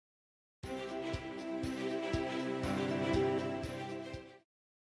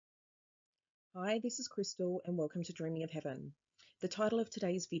Hi, this is Crystal and welcome to Dreaming of Heaven. The title of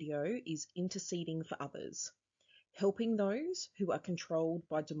today's video is Interceding for Others, helping those who are controlled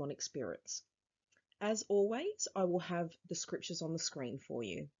by demonic spirits. As always, I will have the scriptures on the screen for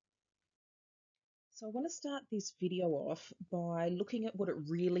you. So I want to start this video off by looking at what it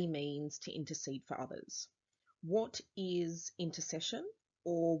really means to intercede for others. What is intercession,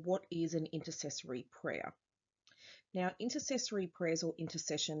 or what is an intercessory prayer? Now, intercessory prayers or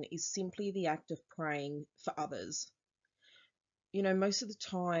intercession is simply the act of praying for others. You know, most of the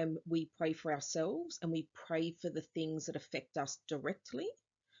time we pray for ourselves and we pray for the things that affect us directly,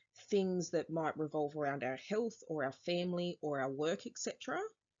 things that might revolve around our health or our family or our work, etc.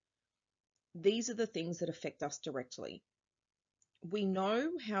 These are the things that affect us directly. We know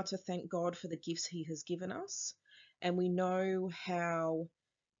how to thank God for the gifts He has given us, and we know how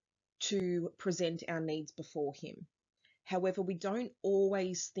to present our needs before Him. However, we don't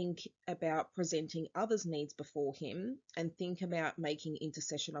always think about presenting others' needs before Him and think about making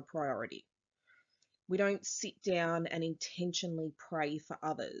intercession a priority. We don't sit down and intentionally pray for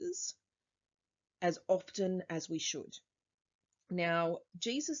others as often as we should. Now,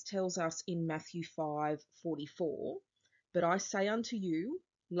 Jesus tells us in Matthew 5:44, "But I say unto you,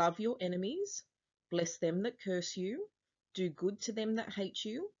 love your enemies, bless them that curse you, do good to them that hate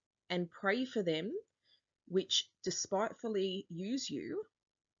you, and pray for them which despitefully use you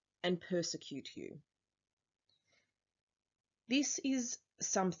and persecute you." This is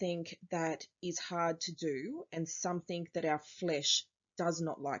something that is hard to do and something that our flesh does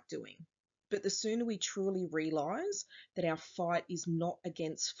not like doing. But the sooner we truly realize that our fight is not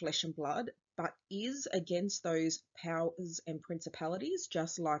against flesh and blood, but is against those powers and principalities,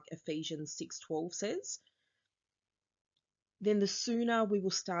 just like Ephesians 6:12 says, then the sooner we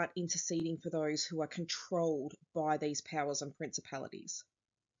will start interceding for those who are controlled by these powers and principalities.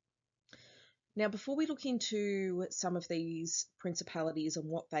 Now, before we look into some of these principalities and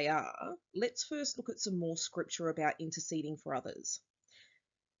what they are, let's first look at some more scripture about interceding for others.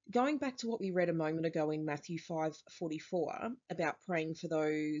 Going back to what we read a moment ago in Matthew 5:44 about praying for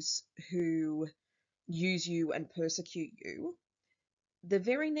those who use you and persecute you, the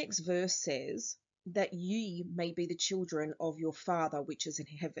very next verse says that ye may be the children of your Father which is in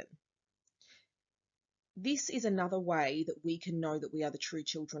heaven. This is another way that we can know that we are the true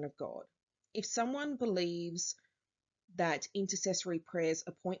children of God. If someone believes that intercessory prayers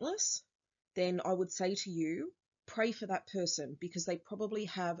are pointless, then I would say to you, pray for that person because they probably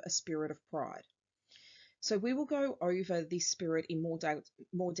have a spirit of pride. So we will go over this spirit in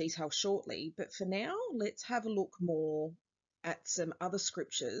more detail shortly, but for now, let's have a look more at some other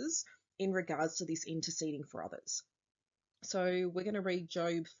scriptures in regards to this interceding for others. So we're going to read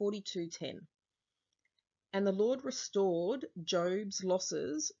Job 42:10. "And the Lord restored Job's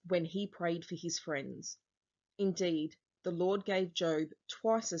losses when he prayed for his friends. Indeed, the Lord gave Job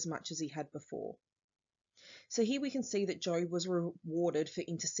twice as much as he had before." So here we can see that Job was rewarded for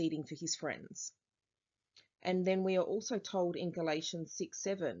interceding for his friends. And then we are also told in Galatians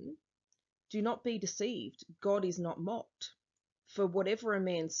 6:7, "Do not be deceived, God is not mocked. For whatever a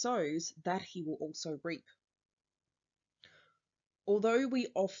man sows, that he will also reap." Although we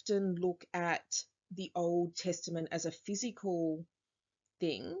often look at the Old Testament as a physical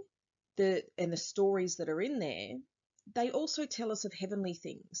thing, and the stories that are in there, they also tell us of heavenly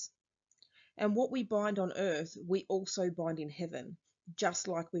things. And what we bind on earth, we also bind in heaven, just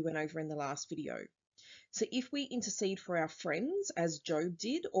like we went over in the last video. So if we intercede for our friends, as Job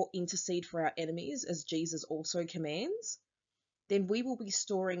did, or intercede for our enemies, as Jesus also commands, then we will be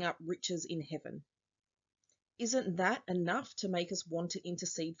storing up riches in heaven. Isn't that enough to make us want to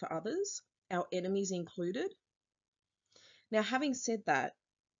intercede for others, our enemies included? Now, having said that,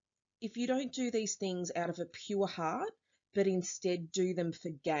 if you don't do these things out of a pure heart, but instead do them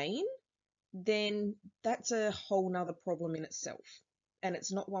for gain, then that's a whole nother problem in itself. And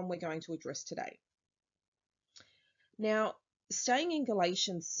it's not one we're going to address today. Now, staying in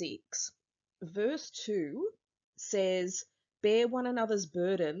Galatians 6, verse 2 says, "Bear one another's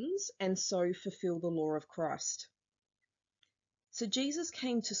burdens and so fulfill the law of Christ." So Jesus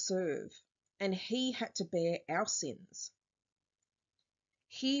came to serve, and he had to bear our sins.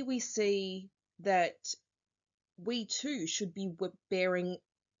 Here we see that we too should be bearing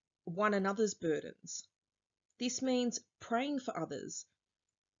one another's burdens. This means praying for others,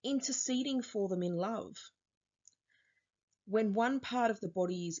 interceding for them in love. When one part of the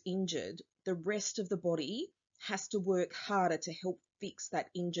body is injured, the rest of the body has to work harder to help fix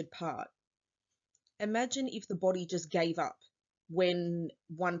that injured part. Imagine if the body just gave up when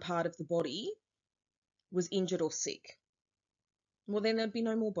one part of the body was injured or sick. Well, then there'd be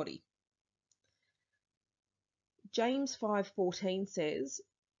no more body. James 5:14 says,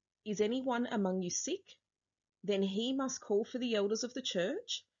 "Is anyone among you sick? Then he must call for the elders of the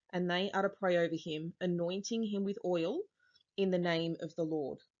church, and they are to pray over him, anointing him with oil in the name of the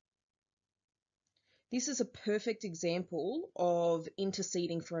Lord." This is a perfect example of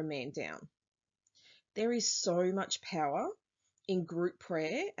interceding for a man down. There is so much power in group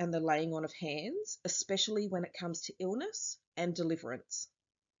prayer and the laying on of hands, especially when it comes to illness and deliverance.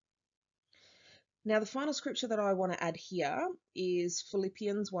 Now, the final scripture that I want to add here is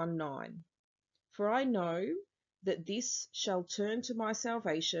Philippians 1:9. "For I know that this shall turn to my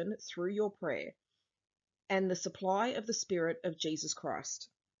salvation through your prayer and the supply of the Spirit of Jesus Christ."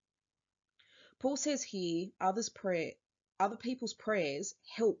 Paul says here other people's prayers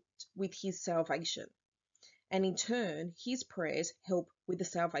helped with his salvation, and in turn, his prayers help with the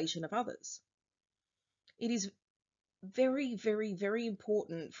salvation of others. It is very, very, very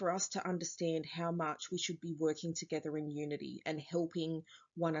important for us to understand how much we should be working together in unity and helping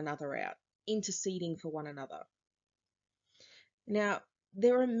one another out, interceding for one another. Now,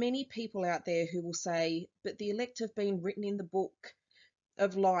 there are many people out there who will say, but the elect have been written in the book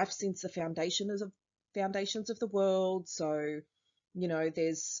of life since the foundations of the world, so,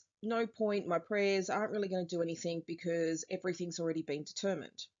 there's no point, my prayers aren't really going to do anything because everything's already been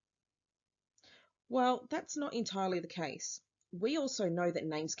determined. Well, that's not entirely the case. We also know that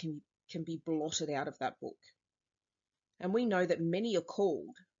names can be blotted out of that book. And we know that many are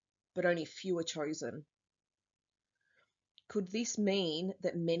called, but only few are chosen. Could this mean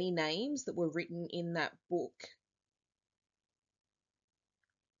that many names that were written in that book,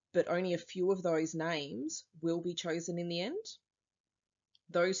 but only a few of those names will be chosen in the end?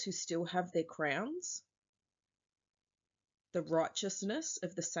 Those who still have their crowns? The righteousness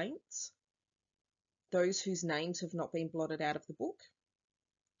of the saints? Those whose names have not been blotted out of the book?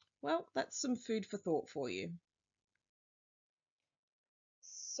 Well, that's some food for thought for you.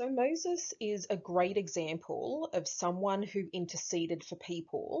 So Moses is a great example of someone who interceded for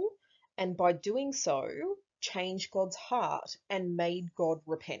people, and by doing so, changed God's heart and made God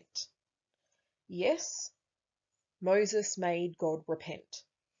repent. Yes, Moses made God repent.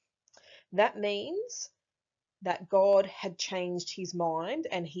 That means that God had changed his mind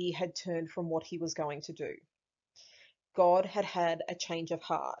and he had turned from what he was going to do. God had had a change of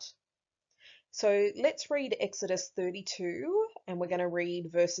heart. So let's read Exodus 32, and we're going to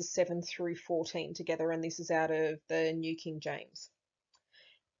read verses 7 through 14 together, and this is out of the New King James.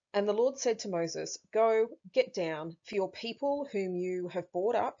 "And the Lord said to Moses, Go, get down, for your people whom you have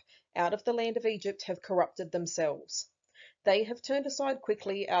brought up out of the land of Egypt have corrupted themselves. They have turned aside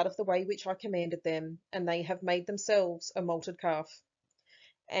quickly out of the way which I commanded them, and they have made themselves a molted calf,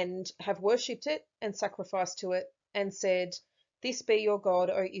 and have worshipped it and sacrificed to it, and said, This be your God,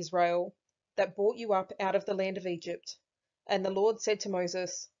 O Israel, that brought you up out of the land of Egypt. And the Lord said to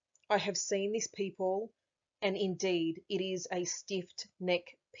Moses, I have seen this people, and indeed it is a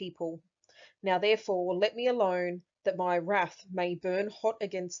stiff-necked people. Now therefore let me alone, that my wrath may burn hot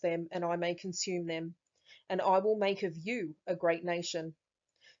against them, and I may consume them, and I will make of you a great nation.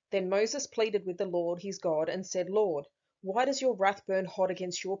 Then Moses pleaded with the Lord his God, and said, Lord, why does your wrath burn hot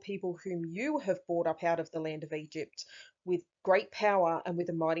against your people whom you have brought up out of the land of Egypt with great power and with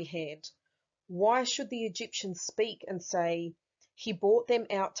a mighty hand? Why should the Egyptians speak and say, He brought them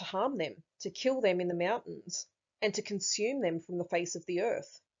out to harm them, to kill them in the mountains, and to consume them from the face of the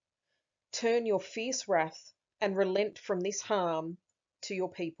earth? Turn your fierce wrath and relent from this harm to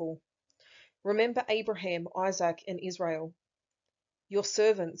your people. Remember Abraham, Isaac, and Israel, your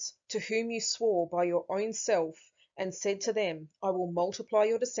servants, to whom you swore by your own self, and said to them, I will multiply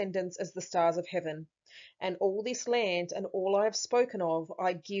your descendants as the stars of heaven. And all this land and all I have spoken of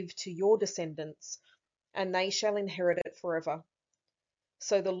I give to your descendants, and they shall inherit it forever.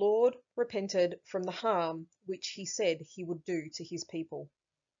 So the Lord repented from the harm which he said he would do to his people.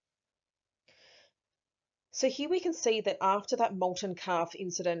 So here we can see that after that molten calf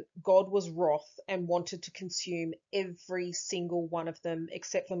incident, God was wroth and wanted to consume every single one of them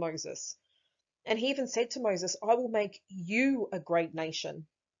except for Moses. And he even said to Moses, I will make you a great nation.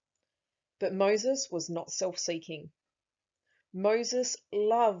 But Moses was not self-seeking. Moses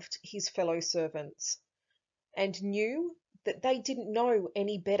loved his fellow servants and knew that they didn't know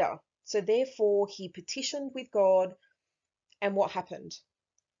any better. So therefore he petitioned with God, and what happened?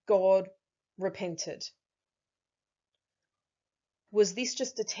 God repented. Was this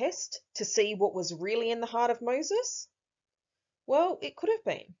just a test to see what was really in the heart of Moses? Well, it could have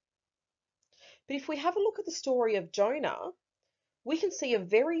been. But if we have a look at the story of Jonah, we can see a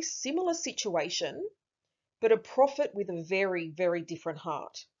very similar situation, but a prophet with a very, very different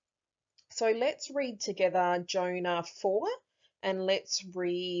heart. So let's read together Jonah 4 and let's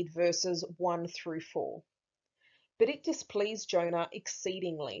read verses 1 through 4. But it displeased Jonah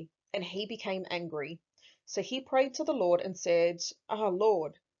exceedingly, and he became angry. So he prayed to the Lord and said, Ah,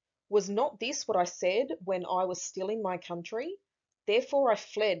 Lord, was not this what I said when I was still in my country? Therefore I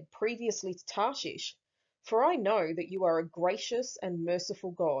fled previously to Tarshish. For I know that you are a gracious and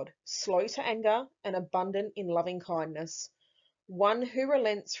merciful God, slow to anger and abundant in loving kindness, one who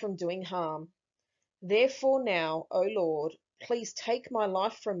relents from doing harm. Therefore now, O Lord, please take my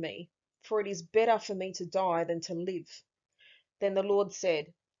life from me, for it is better for me to die than to live. Then the Lord said,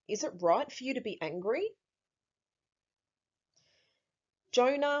 Is it right for you to be angry?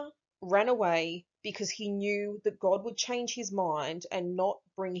 Jonah ran away because he knew that God would change his mind and not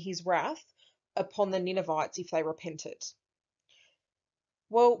bring his wrath upon the Ninevites if they repented.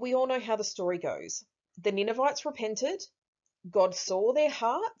 Well, we all know how the story goes. The Ninevites repented, God saw their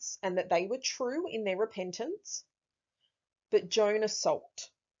hearts and that they were true in their repentance, but Jonah sulked.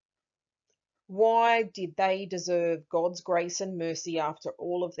 Why did they deserve God's grace and mercy after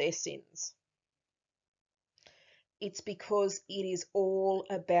all of their sins? It's because it is all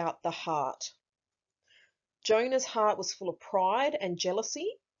about the heart. Jonah's heart was full of pride and jealousy,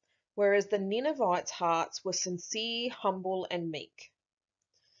 whereas the Ninevites' hearts were sincere, humble, and meek.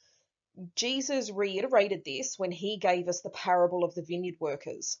 Jesus reiterated this when he gave us the parable of the vineyard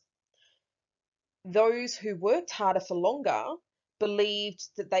workers. Those who worked harder for longer believed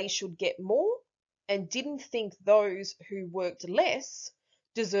that they should get more and didn't think those who worked less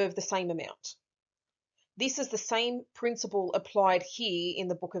deserved the same amount. This is the same principle applied here in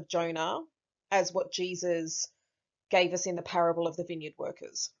the book of Jonah as what Jesus gave us in the parable of the vineyard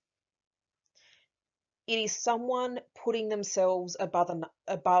workers. It is someone putting themselves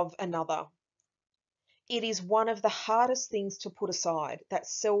above another. It is one of the hardest things to put aside, that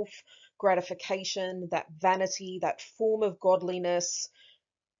self-gratification, that vanity, that form of godliness,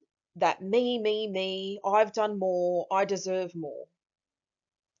 that me, I've done more, I deserve more.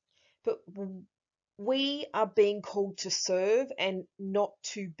 But we are being called to serve and not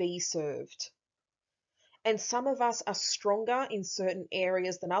to be served. And some of us are stronger in certain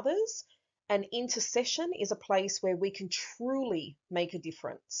areas than others, and intercession is a place where we can truly make a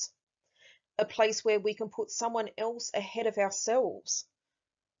difference. A place where we can put someone else ahead of ourselves.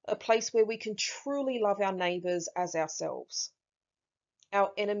 A place where we can truly love our neighbours as ourselves.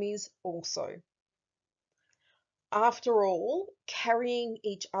 Our enemies also. After all, carrying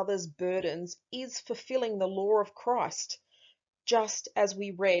each other's burdens is fulfilling the law of Christ, just as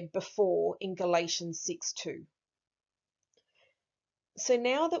we read before in Galatians 6:2. So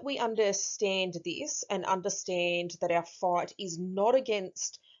now that we understand this and understand that our fight is not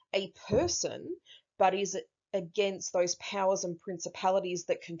against a person, but is against those powers and principalities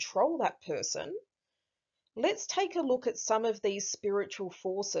that control that person, let's take a look at some of these spiritual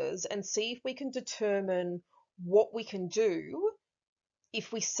forces and see if we can determine what we can do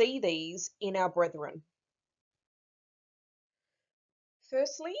if we see these in our brethren.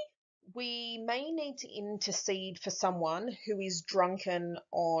 Firstly, we may need to intercede for someone who is drunken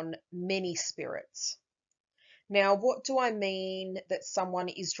on many spirits. Now, what do I mean that someone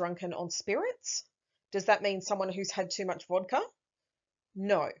is drunken on spirits? Does that mean someone who's had too much vodka?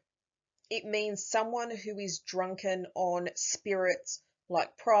 No. It means someone who is drunken on spirits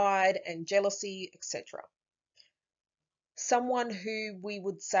like pride and jealousy, etc. Someone who we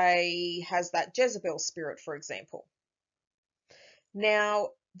would say has that Jezebel spirit, for example. Now,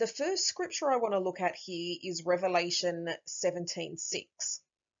 the first scripture I want to look at here is Revelation 17:6.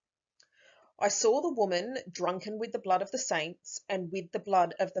 I saw the woman drunken with the blood of the saints and with the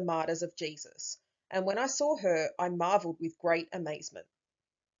blood of the martyrs of Jesus. And when I saw her, I marveled with great amazement.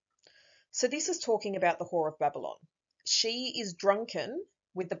 So this is talking about the whore of Babylon. She is drunken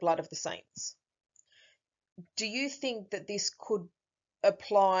with the blood of the saints. Do you think that this could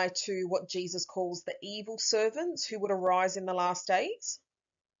apply to what Jesus calls the evil servants who would arise in the last days?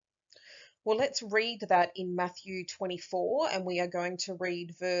 Well, let's read that in Matthew 24, and we are going to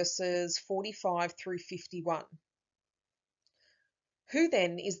read verses 45 through 51. Who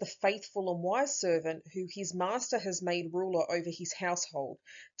then is the faithful and wise servant who his master has made ruler over his household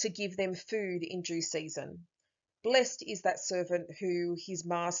to give them food in due season? Blessed is that servant who his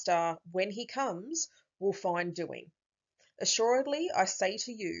master, when he comes, will find doing. Assuredly, I say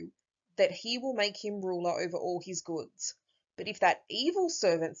to you that he will make him ruler over all his goods. But if that evil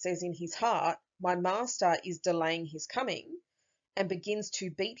servant says in his heart, my master is delaying his coming, and begins to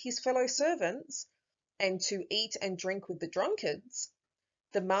beat his fellow servants, and to eat and drink with the drunkards,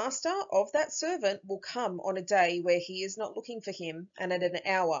 the master of that servant will come on a day where he is not looking for him, and at an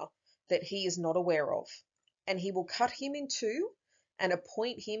hour that he is not aware of, and he will cut him in two and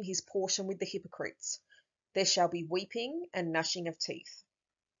appoint him his portion with the hypocrites. There shall be weeping and gnashing of teeth.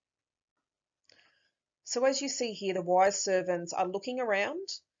 So as you see here, the wise servants are looking around,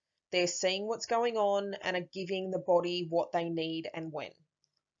 they're seeing what's going on and are giving the body what they need and when.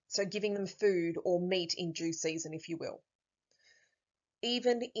 So giving them food or meat in due season, if you will.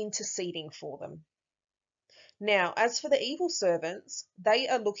 Even interceding for them. Now, as for the evil servants, they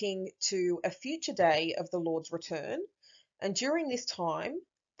are looking to a future day of the Lord's return, and during this time,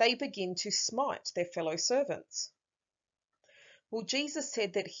 they begin to smite their fellow servants. Well, Jesus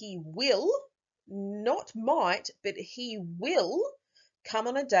said that he will, not might, but he will come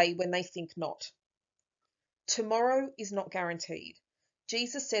on a day when they think not. Tomorrow is not guaranteed.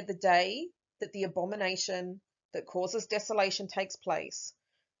 Jesus said the day that the abomination that causes desolation takes place,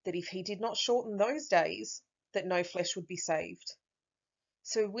 that if he did not shorten those days, that no flesh would be saved.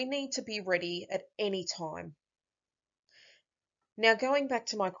 So we need to be ready at any time. Now, going back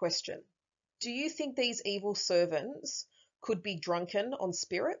to my question, do you think these evil servants could be drunken on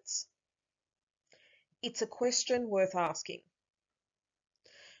spirits? It's a question worth asking.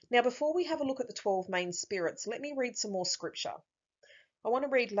 Now, before we have a look at the 12 main spirits, let me read some more scripture. I want to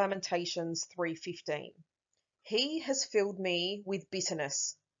read Lamentations 3:15. He has filled me with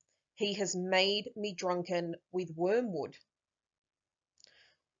bitterness. He has made me drunken with wormwood.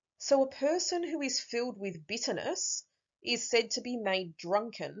 So a person who is filled with bitterness is said to be made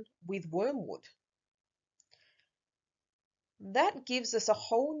drunken with wormwood. That gives us a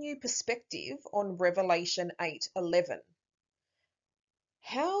whole new perspective on Revelation 8:11.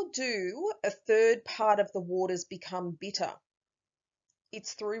 How do a third part of the waters become bitter?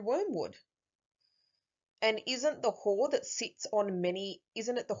 It's through wormwood. And isn't it the whore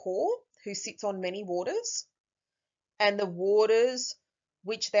who sits on many waters? And the waters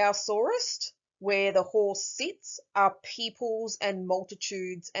which thou sawest, where the whore sits, are peoples and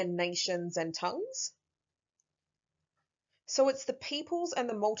multitudes and nations and tongues. So it's the peoples and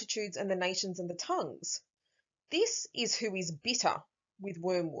the multitudes and the nations and the tongues. This is who is bitter with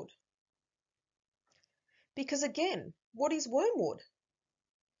wormwood. Because again, what is wormwood?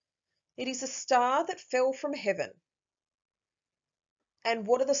 It is a star that fell from heaven. And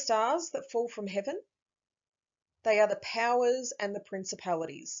what are the stars that fall from heaven? They are the powers and the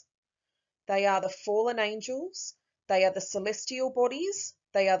principalities. They are the fallen angels. They are the celestial bodies.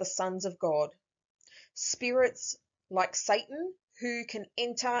 They are the sons of God. Spirits like Satan who can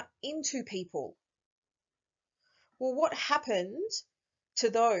enter into people. Well, what happened to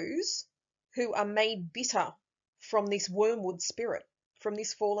those who are made bitter from this wormwood spirit, from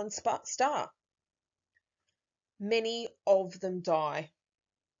this fallen star? Many of them die.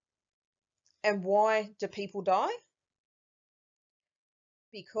 And why do people die?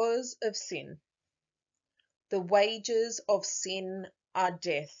 Because of sin. The wages of sin are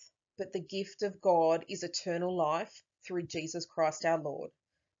death, but the gift of God is eternal life through Jesus Christ our Lord.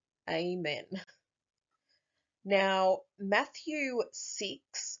 Amen. Now, Matthew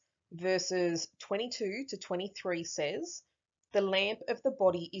 6, verses 22 to 23 says, "The lamp of the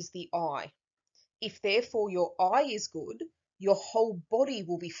body is the eye. If therefore your eye is good, your whole body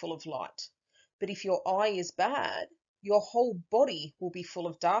will be full of light. But if your eye is bad, your whole body will be full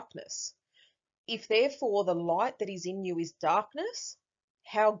of darkness. If therefore the light that is in you is darkness,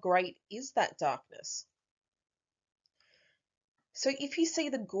 how great is that darkness?" So if you see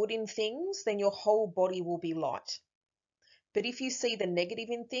the good in things, then your whole body will be light. But if you see the negative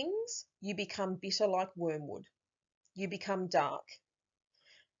in things, you become bitter like wormwood. You become dark.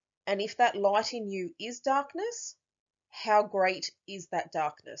 And if that light in you is darkness, how great is that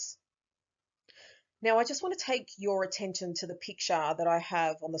darkness? Now, I just want to take your attention to the picture that I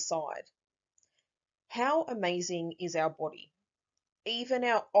have on the side. How amazing is our body? Even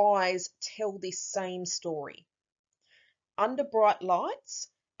our eyes tell this same story. Under bright lights,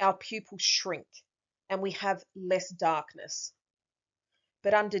 our pupils shrink and we have less darkness.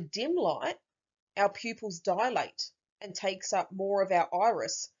 But under dim light, our pupils dilate and takes up more of our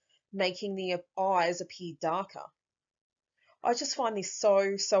iris, making the eyes appear darker. I just find this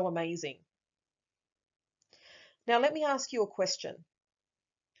so amazing. Now let me ask you a question.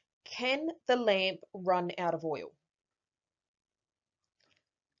 Can the lamp run out of oil?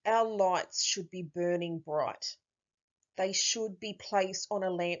 Our lights should be burning bright. They should be placed on a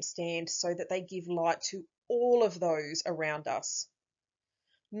lampstand so that they give light to all of those around us,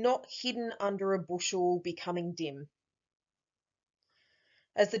 not hidden under a bushel becoming dim.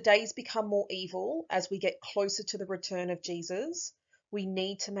 As the days become more evil, as we get closer to the return of Jesus, we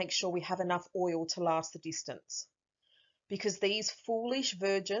need to make sure we have enough oil to last the distance. because these foolish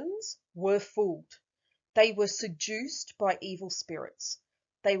virgins were fooled. They were seduced by evil spirits.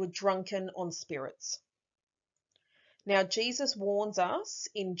 They were drunken on spirits. Now, Jesus warns us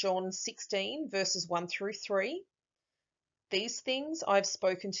in John 16, verses 1 through 3, "These things I've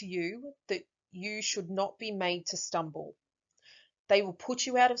spoken to you, that you should not be made to stumble. They will put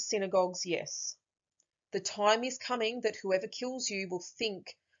you out of synagogues, yes. The time is coming that whoever kills you will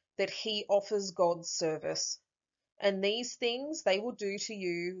think that he offers God's service. And these things they will do to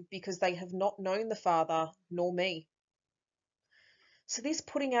you because they have not known the Father nor me." So this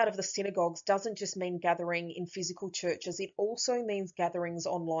putting out of the synagogues doesn't just mean gathering in physical churches, it also means gatherings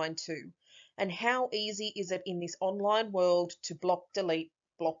online too. And how easy is it in this online world to block, delete,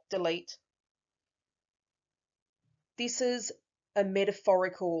 block, delete? This is a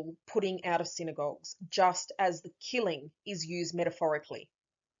metaphorical putting out of synagogues, just as the killing is used metaphorically.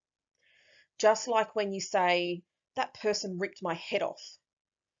 Just like when you say, "That person ripped my head off."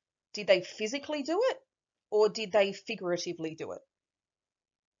 Did they physically do it, or did they figuratively do it?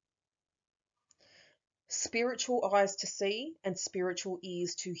 Spiritual eyes to see and spiritual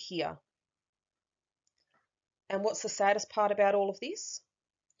ears to hear. And what's the saddest part about all of this?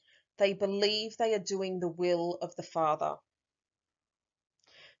 They believe they are doing the will of the Father.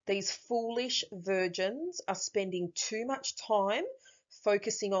 These foolish virgins are spending too much time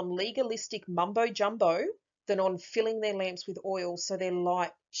focusing on legalistic mumbo jumbo than on filling their lamps with oil so their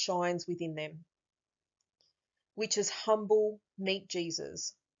light shines within them, which is humble, meek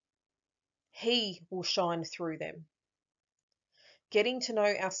Jesus. He will shine through them. Getting to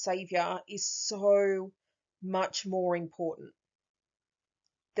know our Saviour is so much more important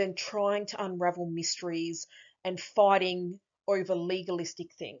than trying to unravel mysteries and fighting over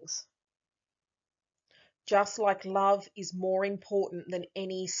legalistic things. Just like love is more important than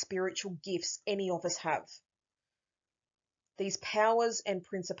any spiritual gifts any of us have. These powers and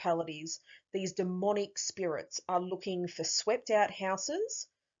principalities, these demonic spirits, are looking for swept out houses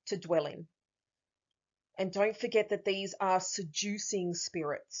to dwell in. And don't forget that these are seducing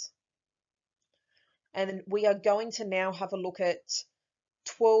spirits. And we are going to now have a look at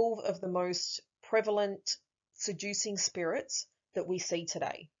 12 of the most prevalent seducing spirits that we see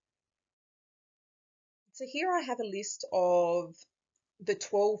today. So here I have a list of the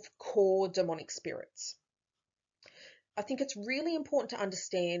 12 core demonic spirits. I think it's really important to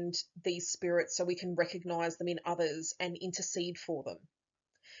understand these spirits so we can recognize them in others and intercede for them.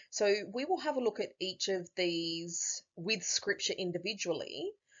 So we will have a look at each of these with scripture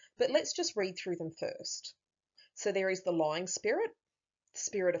individually, but let's just read through them first. So there is the lying spirit, the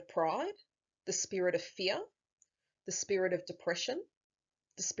spirit of pride, the spirit of fear, the spirit of depression,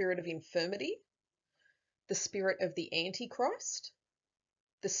 the spirit of infirmity, the spirit of the Antichrist,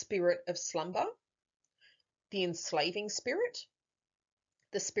 the spirit of slumber, the enslaving spirit,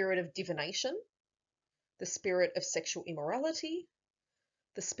 the spirit of divination, the spirit of sexual immorality,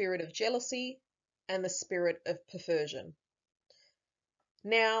 the spirit of jealousy, and the spirit of perversion.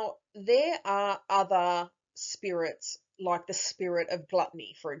 Now, there are other spirits like the spirit of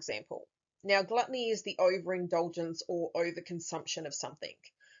gluttony, for example. Now, gluttony is the overindulgence or overconsumption of something,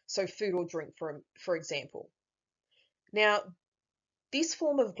 so food or drink, for example. Now, this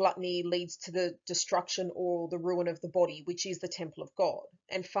form of gluttony leads to the destruction or the ruin of the body, which is the temple of God.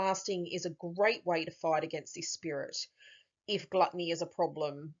 And fasting is a great way to fight against this spirit if gluttony is a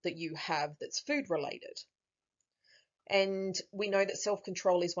problem that you have that's food related. And we know that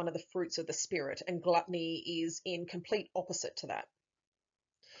self-control is one of the fruits of the spirit, and gluttony is in complete opposite to that.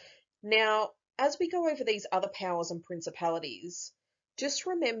 Now, as we go over these other powers and principalities, just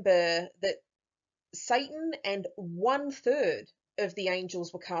remember that Satan and 1/3 of the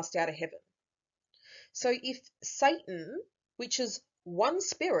angels were cast out of heaven. So if Satan, which is one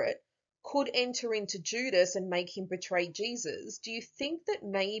spirit, could enter into Judas and make him betray Jesus, do you think that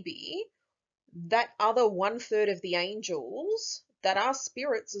maybe that other 1/3 of the angels that are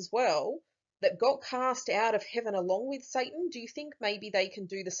spirits as well, that got cast out of heaven along with Satan, do you think maybe they can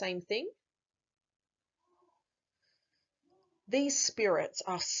do the same thing? These spirits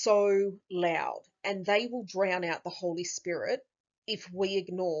are so loud and they will drown out the Holy Spirit if we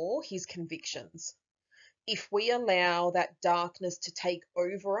ignore his convictions. If we allow that darkness to take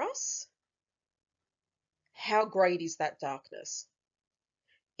over us, how great is that darkness?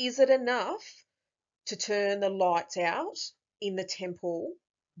 Is it enough to turn the lights out in the temple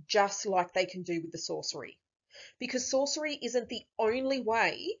just like they can do with the sorcery? Because sorcery isn't the only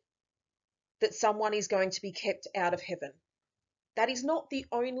way that someone is going to be kept out of heaven. That is not the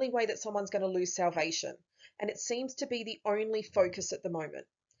only way that someone's going to lose salvation. And it seems to be the only focus at the moment.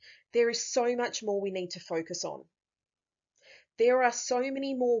 There is so much more we need to focus on. There are so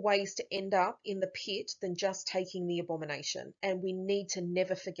many more ways to end up in the pit than just taking the abomination, and we need to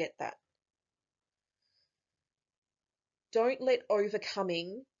never forget that. Don't let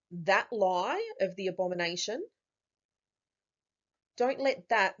overcoming that lie of the abomination, don't let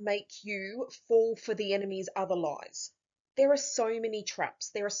that make you fall for the enemy's other lies. There are so many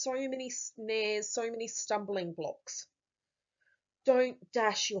traps, there are so many snares, so many stumbling blocks. Don't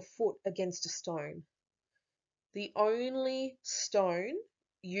dash your foot against a stone. The only stone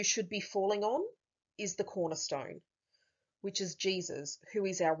you should be falling on is the cornerstone, which is Jesus, who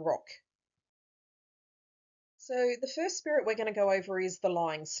is our rock. So the first spirit we're going to go over is the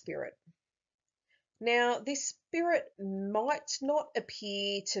lying spirit. Now, this spirit might not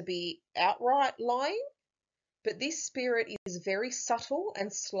appear to be outright lying, but this spirit is very subtle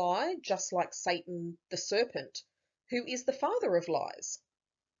and sly, just like Satan the serpent, who is the father of lies.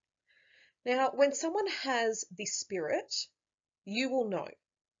 Now, when someone has this spirit, you will know,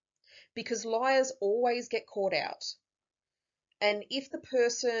 because liars always get caught out. And if the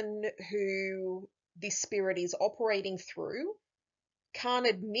person who this spirit is operating through can't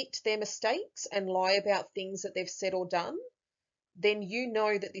admit their mistakes and lie about things that they've said or done, then you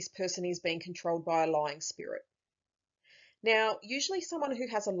know that this person is being controlled by a lying spirit. Now, usually someone who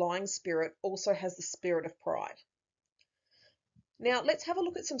has a lying spirit also has the spirit of pride. Now, let's have a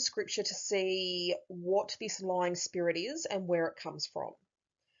look at some scripture to see what this lying spirit is and where it comes from.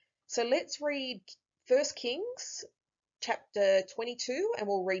 So let's read 1 Kings chapter 22, and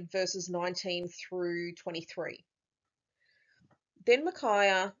we'll read verses 19 through 23. Then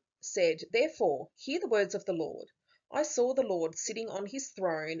Micaiah said, "Therefore, hear the words of the Lord. I saw the Lord sitting on his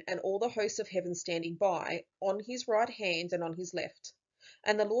throne, and all the hosts of heaven standing by, on his right hand and on his left.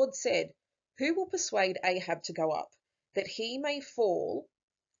 And the Lord said, Who will persuade Ahab to go up, that he may fall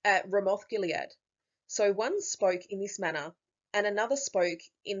at Ramoth Gilead? So one spoke in this manner, and another spoke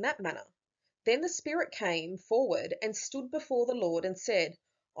in that manner. Then the Spirit came forward and stood before the Lord and said,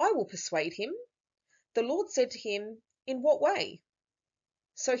 I will persuade him. The Lord said to him, In what way?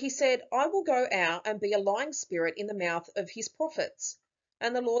 So he said, I will go out and be a lying spirit in the mouth of his prophets.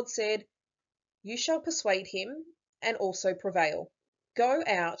 And the Lord said, You shall persuade him and also prevail. Go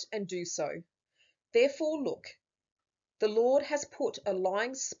out and do so. Therefore look, the Lord has put a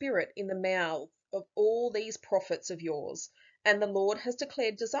lying spirit in the mouth of all these prophets of yours, and the Lord has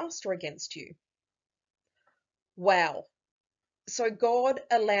declared disaster against you." Wow. So God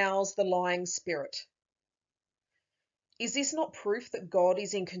allows the lying spirit. Is this not proof that God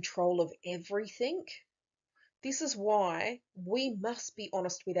is in control of everything? This is why we must be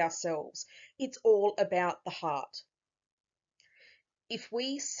honest with ourselves. It's all about the heart. If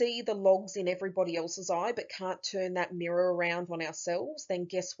we see the logs in everybody else's eye but can't turn that mirror around on ourselves, then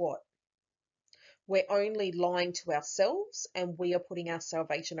guess what? We're only lying to ourselves, and we are putting our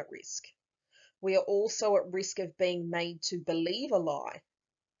salvation at risk. We are also at risk of being made to believe a lie,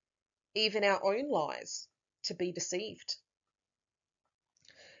 even our own lies, to be deceived.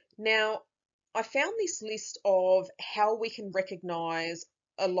 Now, I found this list of how we can recognize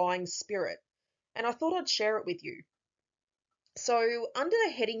a lying spirit, and I thought I'd share it with you. So, under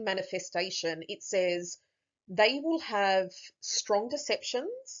the heading manifestation, it says they will have strong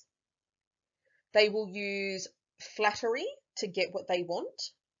deceptions, they will use flattery to get what they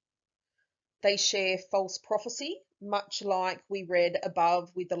want, they share false prophecy, much like we read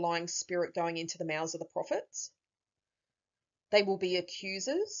above with the lying spirit going into the mouths of the prophets. They will be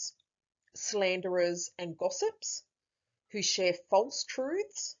accusers, slanderers, and gossips who share false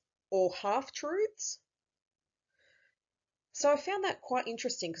truths or half-truths. So I found that quite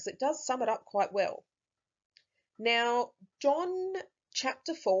interesting because it does sum it up quite well. Now, John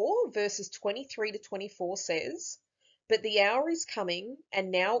chapter 4, verses 23 to 24 says, But the hour is coming,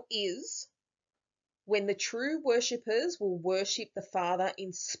 and now is, when the true worshippers will worship the Father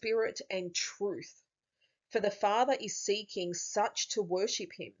in spirit and truth, for the Father is seeking such to worship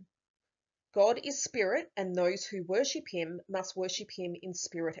him. God is spirit, and those who worship him must worship him in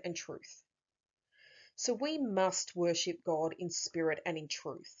spirit and truth. So we must worship God in spirit and in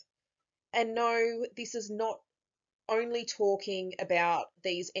truth. And no, this is not only talking about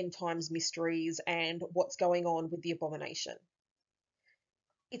these end times mysteries and what's going on with the abomination.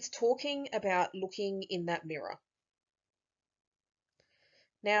 It's talking about looking in that mirror.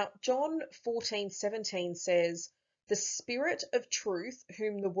 Now, John 14:17 says, The Spirit of truth,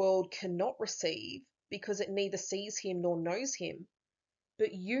 whom the world cannot receive, because it neither sees him nor knows him,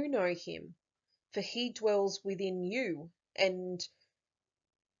 but you know him, for he dwells within you and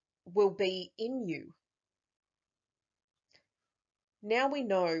will be in you. Now we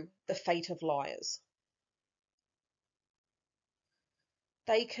know the fate of liars.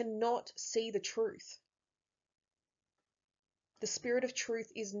 They cannot see the truth. The spirit of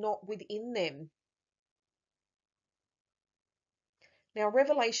truth is not within them. Now,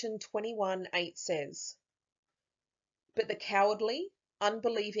 Revelation 21:8 says, "But the cowardly,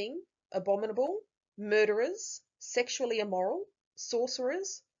 unbelieving, abominable, murderers, sexually immoral,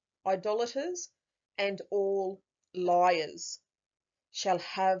 sorcerers, idolaters, and all liars shall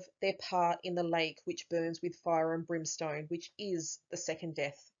have their part in the lake which burns with fire and brimstone, which is the second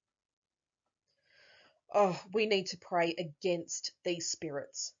death." Oh, we need to pray against these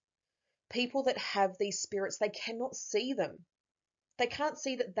spirits. People that have these spirits, they cannot see them. They can't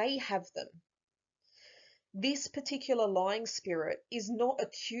see that they have them. This particular lying spirit is not a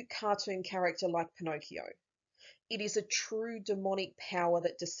cute cartoon character like Pinocchio. It is a true demonic power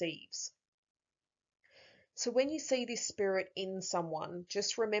that deceives. So when you see this spirit in someone,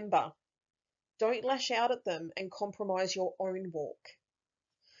 just remember, don't lash out at them and compromise your own walk.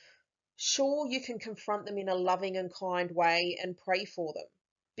 Sure, you can confront them in a loving and kind way and pray for them,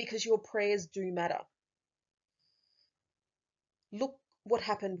 because your prayers do matter. Look what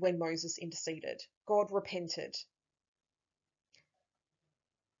happened when Moses interceded. God repented.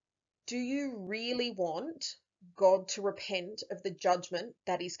 Do you really want God to repent of the judgment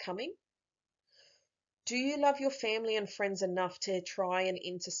that is coming? Do you love your family and friends enough to try and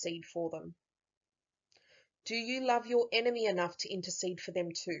intercede for them? Do you love your enemy enough to intercede for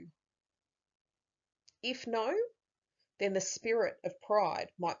them too? If no, then the spirit of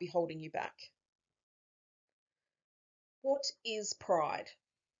pride might be holding you back. What is pride?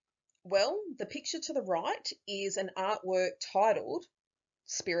 Well, the picture to the right is an artwork titled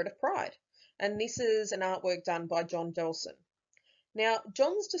Spirit of Pride, and this is an artwork done by John Delson. Now,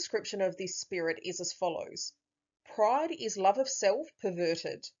 John's description of this spirit is as follows. Pride is love of self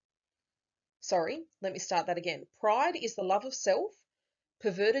perverted. Sorry, let me start that again. Pride is the love of self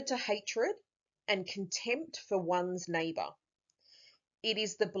perverted to hatred and contempt for one's neighbour. It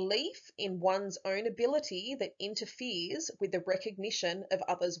is the belief in one's own ability that interferes with the recognition of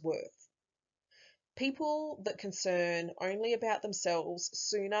others' worth. People that concern only about themselves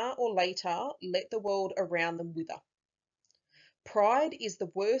sooner or later let the world around them wither. Pride is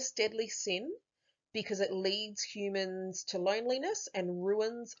the worst deadly sin because it leads humans to loneliness and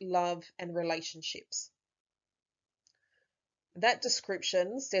ruins love and relationships. That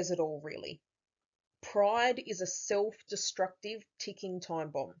description says it all, really. Pride is a self-destructive ticking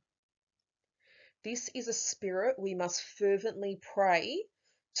time bomb. This is a spirit we must fervently pray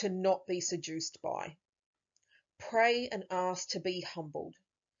to not be seduced by. Pray and ask to be humbled,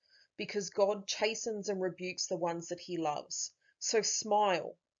 because God chastens and rebukes the ones that he loves. So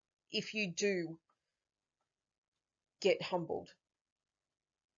smile if you do get humbled.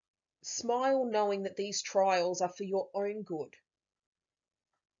 Smile knowing that these trials are for your own good.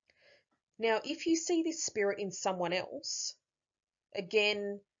 Now, if you see this spirit in someone else,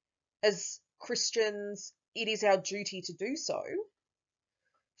 again, as Christians, it is our duty to do so.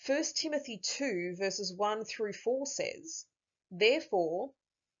 1 Timothy 2 verses 1 through 4 says, "Therefore,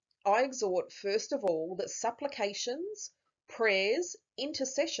 I exhort first of all that supplications, prayers,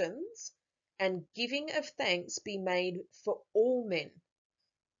 intercessions, and giving of thanks be made for all men,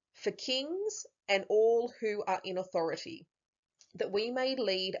 for kings and all who are in authority, that we may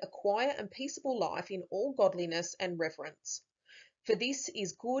lead a quiet and peaceable life in all godliness and reverence. For this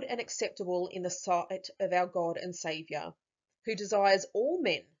is good and acceptable in the sight of our God and Saviour, who desires all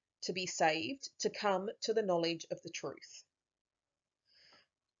men to be saved, to come to the knowledge of the truth."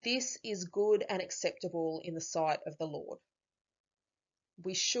 This is good and acceptable in the sight of the Lord.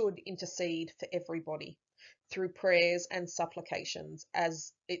 We should intercede for everybody through prayers and supplications,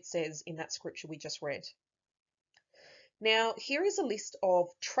 as it says in that scripture we just read. Now, here is a list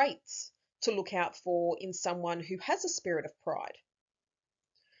of traits to look out for in someone who has a spirit of pride.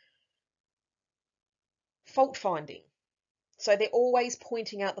 Fault finding. So they're always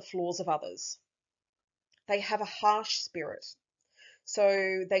pointing out the flaws of others. They have a harsh spirit.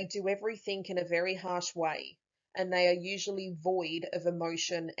 So they do everything in a very harsh way, and they are usually void of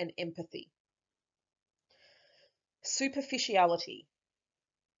emotion and empathy. Superficiality.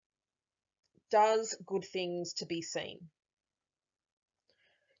 Does good things to be seen.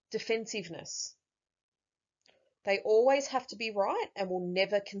 Defensiveness. They always have to be right and will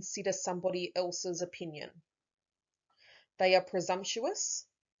never consider somebody else's opinion. They are presumptuous.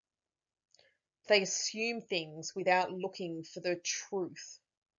 They assume things without looking for the truth.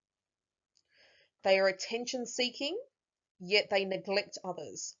 They are attention seeking, yet they neglect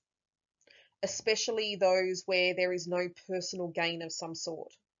others, especially those where there is no personal gain of some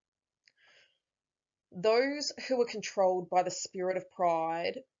sort. Those who are controlled by the spirit of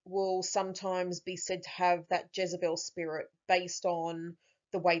pride will sometimes be said to have that Jezebel spirit based on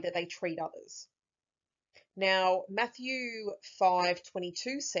the way that they treat others. Now, Matthew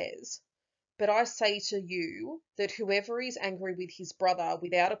 5:22 says, "But I say to you that whoever is angry with his brother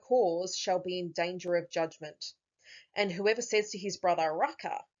without a cause shall be in danger of judgment, and whoever says to his brother,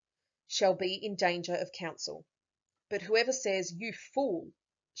 Raca, shall be in danger of council. But whoever says, You fool,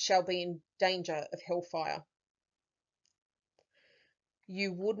 shall be in danger of hellfire."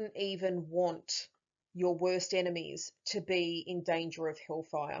 You wouldn't even want your worst enemies to be in danger of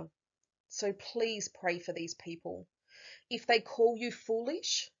hellfire. So please pray for these people. If they call you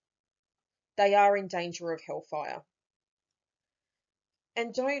foolish, they are in danger of hellfire.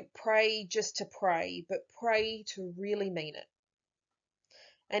 And don't pray just to pray, but pray to really mean it.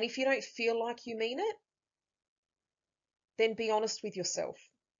 And if you don't feel like you mean it, then be honest with yourself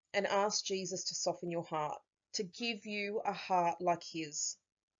and ask Jesus to soften your heart, to give you a heart like his.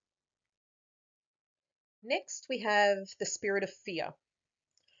 Next, we have the spirit of fear.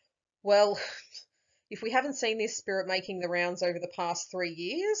 Well, if we haven't seen this spirit making the rounds over the past 3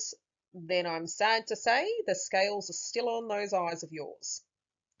 years, then I'm sad to say the scales are still on those eyes of yours.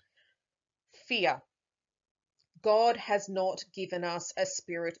 Fear. God has not given us a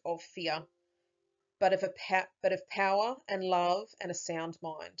spirit of fear, but of power and love and a sound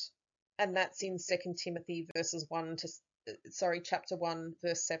mind. And that's in 2 Timothy chapter 1,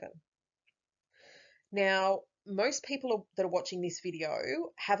 verse 7. Now, most people that are watching this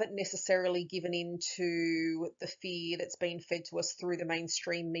video haven't necessarily given in to the fear that's been fed to us through the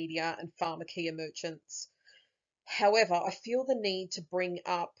mainstream media and pharmakeia merchants. However, I feel the need to bring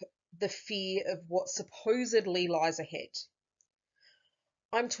up the fear of what supposedly lies ahead.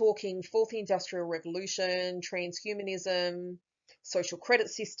 I'm talking fourth industrial revolution, transhumanism, social credit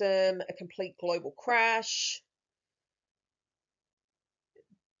system, a complete global crash.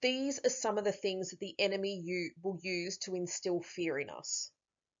 These are some of the things that the enemy will use to instill fear in us.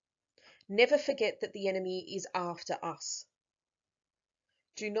 Never forget that the enemy is after us.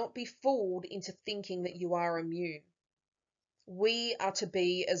 Do not be fooled into thinking that you are immune. We are to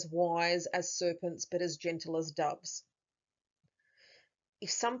be as wise as serpents, but as gentle as doves. If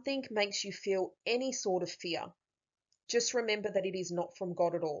something makes you feel any sort of fear, just remember that it is not from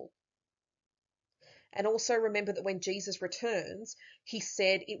God at all. And also remember that when Jesus returns, he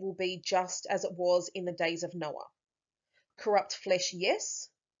said it will be just as it was in the days of Noah. Corrupt flesh, yes,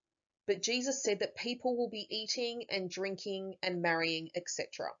 but Jesus said that people will be eating and drinking and marrying,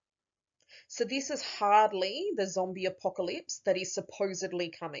 etc. So this is hardly the zombie apocalypse that is supposedly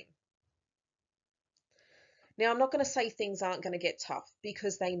coming. Now, I'm not going to say things aren't going to get tough,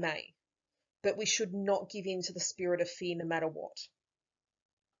 because they may, but we should not give in to the spirit of fear no matter what.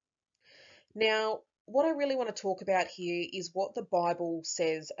 Now, what I really want to talk about here is what the Bible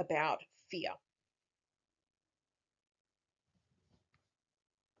says about fear.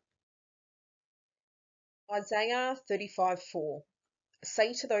 Isaiah 35:4.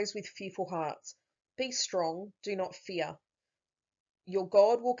 Say to those with fearful hearts, Be strong, do not fear. Your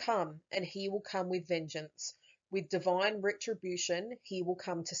God will come, and he will come with vengeance. With divine retribution, he will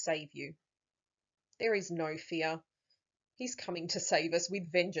come to save you. There is no fear. He's coming to save us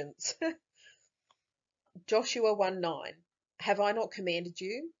with vengeance. Joshua 1:9. Have I not commanded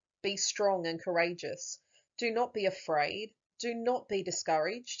you? Be strong and courageous. Do not be afraid. Do not be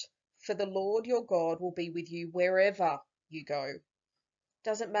discouraged, for the Lord your God will be with you wherever you go.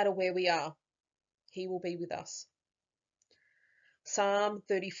 Doesn't matter where we are, he will be with us. Psalm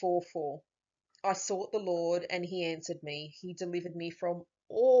 34:4. I sought the Lord and he answered me. He delivered me from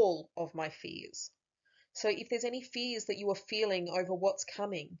all of my fears. So if there's any fears that you are feeling over what's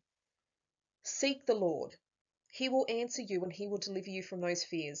coming, seek the Lord. He will answer you and he will deliver you from those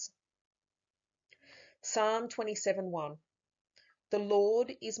fears. Psalm 27:1. The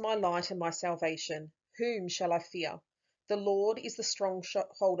Lord is my light and my salvation. Whom shall I fear? The Lord is the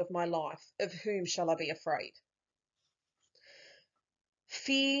stronghold of my life. Of whom shall I be afraid?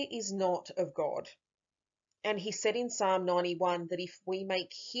 Fear is not of God. And he said in Psalm 91 that if we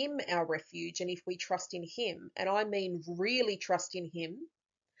make him our refuge and if we trust in him, and I mean really trust in him,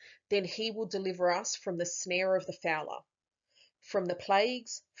 then he will deliver us from the snare of the fowler, from the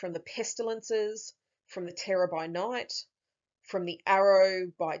plagues, from the pestilences, from the terror by night, from the arrow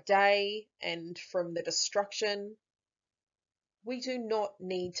by day, and from the destruction. We do not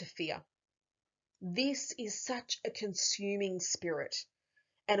need to fear. This is such a consuming spirit,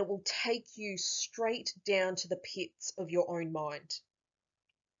 and it will take you straight down to the pits of your own mind.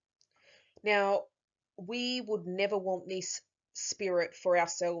 Now, we would never want this spirit for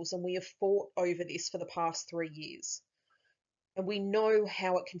ourselves, and we have fought over this for the past 3 years. And we know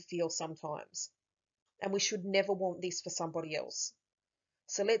how it can feel sometimes. And we should never want this for somebody else.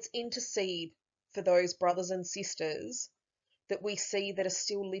 So let's intercede for those brothers and sisters that we see that are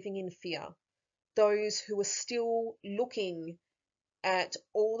still living in fear, those who are still looking at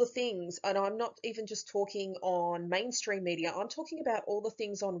all the things, and I'm not even just talking on mainstream media, I'm talking about all the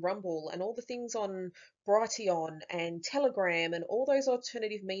things on Rumble and all the things on Brighteon and Telegram and all those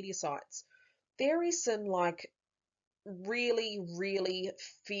alternative media sites. There is some like really, really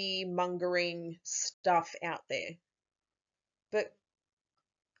fear-mongering stuff out there. But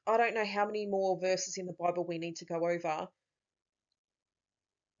I don't know how many more verses in the Bible we need to go over.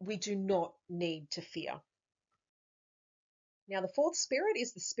 We do not need to fear. Now, the fourth spirit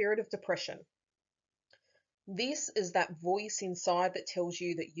is the spirit of depression. This is that voice inside that tells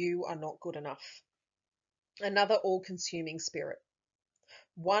you that you are not good enough. Another all-consuming spirit.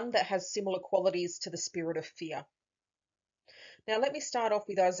 One that has similar qualities to the spirit of fear. Now, let me start off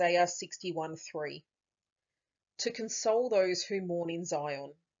with Isaiah 61:3. To console those who mourn in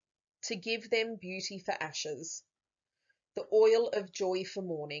Zion, to give them beauty for ashes, the oil of joy for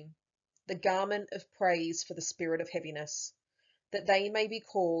mourning, the garment of praise for the spirit of heaviness, that they may be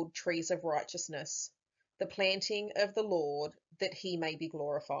called trees of righteousness, the planting of the Lord, that he may be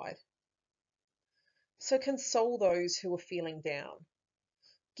glorified. So console those who are feeling down.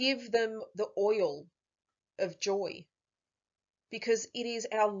 Give them the oil of joy, because it is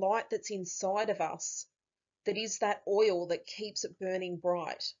our light that's inside of us that is that oil that keeps it burning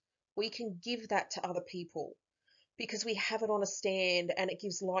bright. We can give that to other people because we have it on a stand and it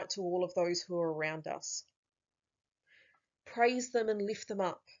gives light to all of those who are around us. Praise them and lift them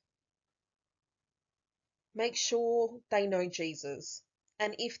up. Make sure they know Jesus.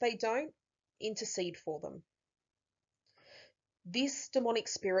 And if they don't, intercede for them. This demonic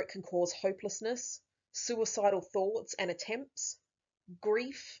spirit can cause hopelessness, suicidal thoughts and attempts,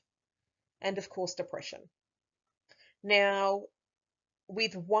 grief, and of course, depression. Now,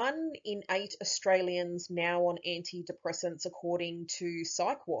 with 1 in 8 Australians now on antidepressants, according to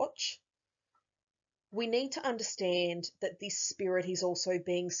PsychWatch, we need to understand that this spirit is also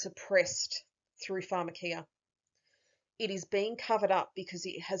being suppressed through pharmakeia. It is being covered up because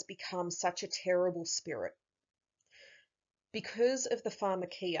it has become such a terrible spirit. Because of the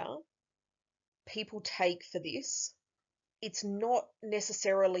pharmakeia people take for this, it's not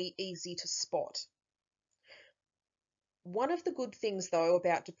necessarily easy to spot. One of the good things, though,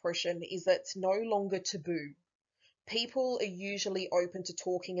 about depression is that it's no longer taboo. People are usually open to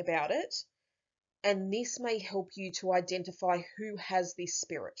talking about it, and this may help you to identify who has this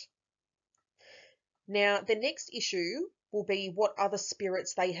spirit. Now, the next issue will be what other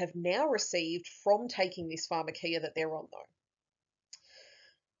spirits they have now received from taking this pharmakeia that they're on, though.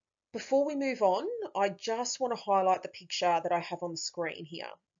 Before we move on, I just want to highlight the picture that I have on the screen here.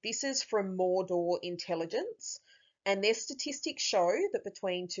 This is from Mordor Intelligence, and their statistics show that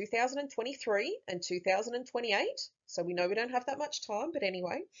between 2023 and 2028, so we know we don't have that much time, but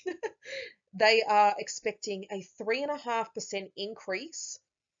anyway, they are expecting a 3.5% increase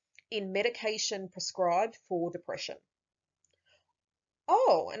in medication prescribed for depression.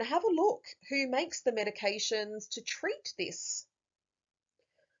 Oh, and have a look who makes the medications to treat this.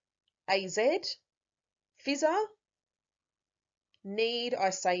 AZ, Pfizer, need I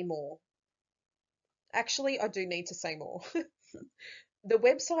say more? Actually, I do need to say more. The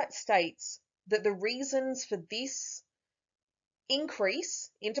website states that the reasons for this increase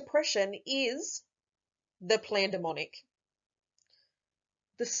in depression is the plandemonic.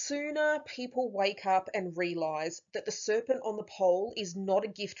 The sooner people wake up and realize that the serpent on the pole is not a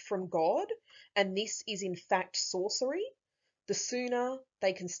gift from God, and this is in fact sorcery, the sooner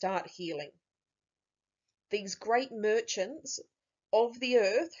they can start healing. These great merchants of the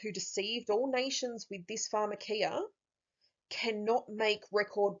earth who deceived all nations with this pharmakeia cannot make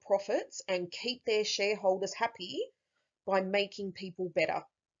record profits and keep their shareholders happy by making people better.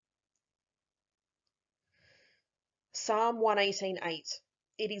 Psalm 118:8.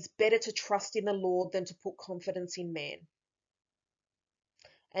 It is better to trust in the Lord than to put confidence in man.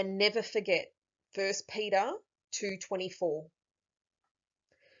 And never forget 1 Peter 2:24.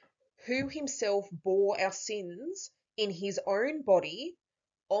 Who himself bore our sins in his own body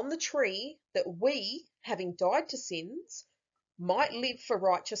on the tree, that we, having died to sins, might live for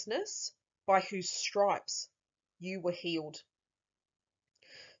righteousness, by whose stripes you were healed.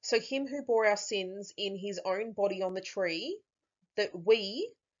 So him who bore our sins in his own body on the tree, that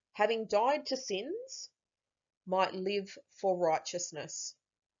we, having died to sins, might live for righteousness,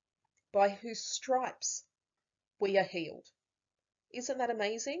 by whose stripes we are healed. Isn't that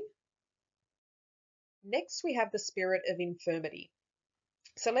amazing? Next, we have the spirit of infirmity.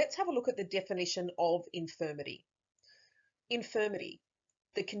 So let's have a look at the definition of infirmity. Infirmity,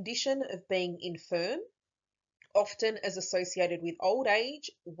 the condition of being infirm, often as associated with old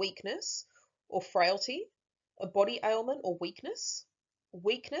age, weakness, or frailty, a body ailment or weakness,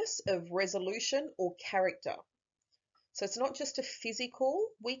 weakness of resolution or character. So it's not just a physical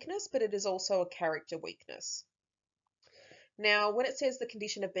weakness, but it is also a character weakness. Now, when it says the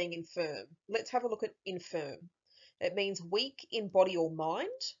condition of being infirm, let's have a look at infirm. It means weak in body or mind,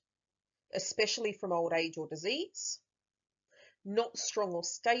 especially from old age or disease, not strong or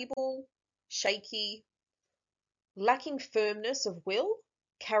stable, shaky, lacking firmness of will,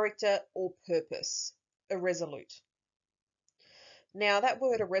 character, or purpose, irresolute. Now, that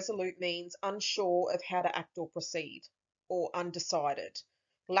word irresolute means unsure of how to act or proceed, or undecided,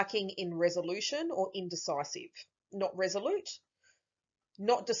 lacking in resolution or indecisive, not resolute,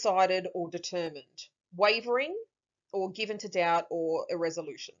 not decided or determined, wavering, or given to doubt or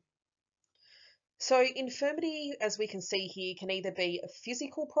irresolution. So infirmity, as we can see here, can either be a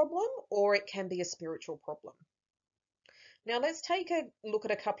physical problem or it can be a spiritual problem. Now let's take a look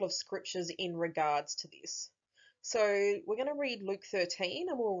at a couple of scriptures in regards to this. So we're going to read Luke 13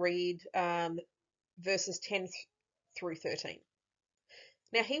 and we'll read verses 10 through 13.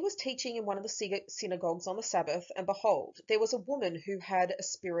 Now he was teaching in one of the synagogues on the Sabbath, and behold, there was a woman who had a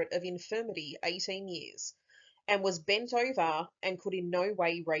spirit of infirmity 18 years, and was bent over and could in no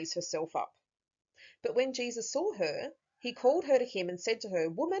way raise herself up. But when Jesus saw her, he called her to him and said to her,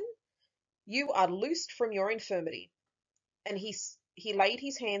 Woman, you are loosed from your infirmity. And he laid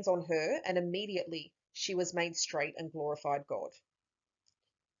his hands on her, and immediately she was made straight and glorified God.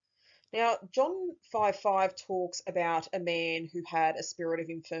 Now, John 5:5 talks about a man who had a spirit of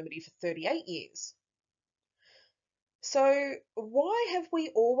infirmity for 38 years. So why have we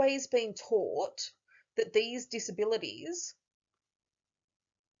always been taught that these disabilities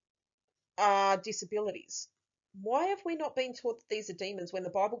are disabilities? Why have we not been taught that these are demons when the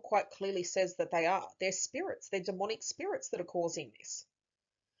Bible quite clearly says that they are? They're spirits, they're demonic spirits that are causing this.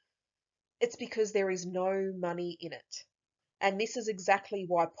 It's because there is no money in it. And this is exactly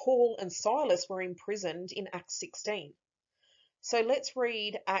why Paul and Silas were imprisoned in Acts 16. So let's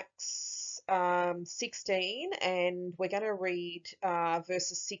read Acts 16, and we're going to read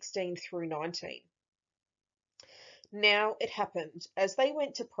verses 16 through 19. Now it happened, as they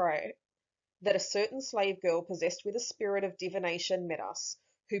went to pray, that a certain slave girl possessed with a spirit of divination met us,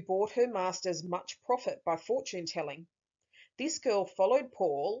 who brought her masters much profit by fortune telling. This girl followed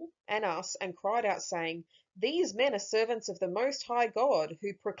Paul and us and cried out, saying, These men are servants of the Most High God,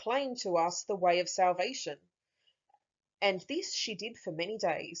 who proclaim to us the way of salvation. And this she did for many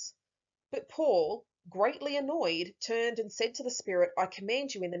days. But Paul, greatly annoyed, turned and said to the spirit, I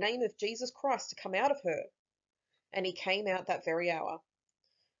command you in the name of Jesus Christ to come out of her. And he came out that very hour.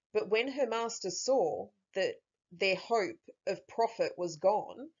 But when her masters saw that their hope of profit was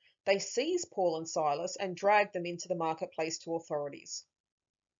gone, they seized Paul and Silas and dragged them into the marketplace to authorities.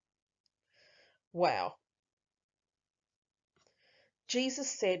 Wow. Jesus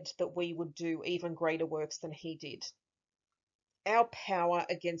said that we would do even greater works than he did. Our power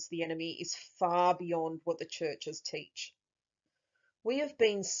against the enemy is far beyond what the churches teach. We have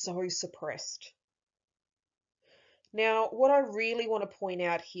been so suppressed. Now, what I really want to point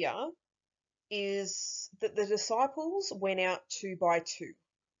out here is that the disciples went out 2 by 2.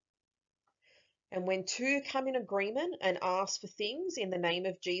 And when 2 come in agreement and ask for things in the name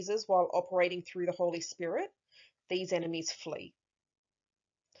of Jesus while operating through the Holy Spirit, these enemies flee.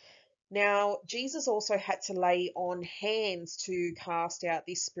 Now, Jesus also had to lay on hands to cast out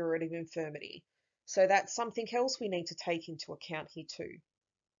this spirit of infirmity. So that's something else we need to take into account here too.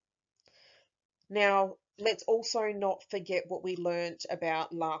 Now, let's also not forget what we learnt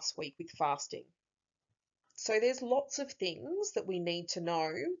about last week with fasting. So there's lots of things that we need to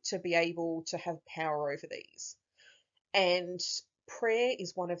know to be able to have power over these. And prayer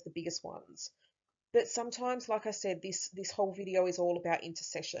is one of the biggest ones. But sometimes, like I said, this whole video is all about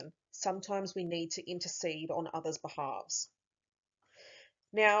intercession. Sometimes we need to intercede on others' behalves.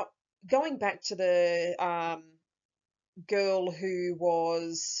 Now, going back to the girl who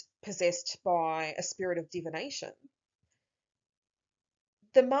was possessed by a spirit of divination,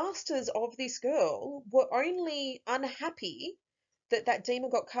 the masters of this girl were only unhappy that that demon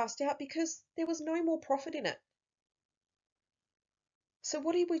got cast out because there was no more profit in it. So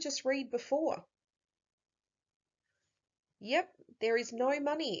what did we just read before? Yep, there is no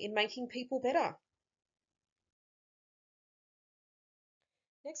money in making people better.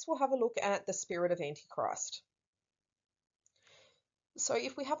 Next, we'll have a look at the spirit of Antichrist. So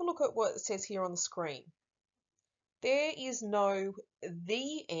if we have a look at what it says here on the screen, there is no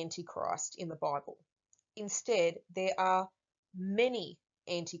the Antichrist in the Bible. Instead, there are many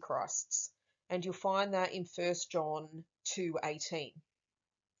Antichrists, and you'll find that in 1 John 2:18.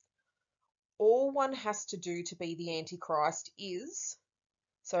 All one has to do to be the Antichrist is,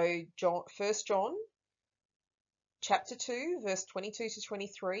 so 1 John chapter 2, verse 22 to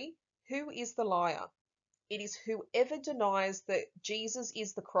 23, who is the liar? It is whoever denies that Jesus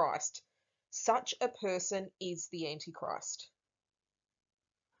is the Christ. Such a person is the Antichrist.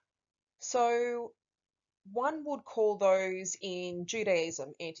 So one would call those in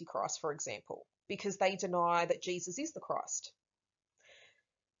Judaism Antichrist, for example, because they deny that Jesus is the Christ.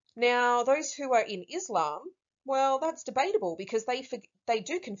 Now, those who are in Islam, well, that's debatable because they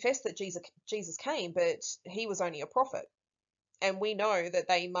do confess that Jesus came, but he was only a prophet. And we know that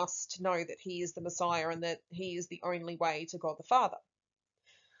they must know that he is the Messiah and that he is the only way to God the Father.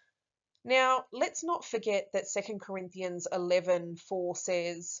 Now, let's not forget that 2 Corinthians 11:4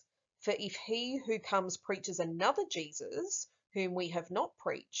 says, "For if he who comes preaches another Jesus, whom we have not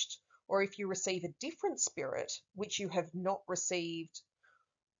preached, or if you receive a different spirit, which you have not received,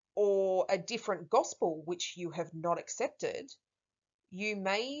 or a different gospel, which you have not accepted, you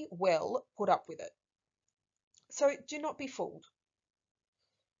may well put up with it." So do not be fooled.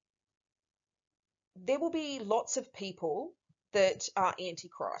 There will be lots of people that are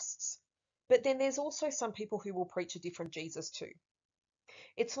antichrists, but then there's also some people who will preach a different Jesus too.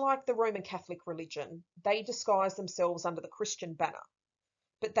 It's like the Roman Catholic religion. They disguise themselves under the Christian banner,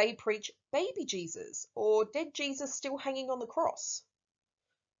 but they preach baby Jesus or dead Jesus still hanging on the cross.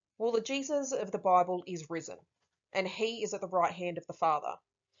 Well, the Jesus of the Bible is risen, and he is at the right hand of the Father,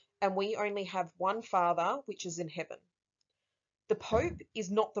 and we only have one Father, which is in heaven. The Pope is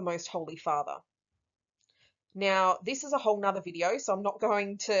not the most holy Father. Now, this is a whole nother video, so I'm not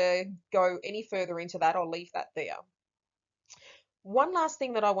going to go any further into that. I'll leave that there. One last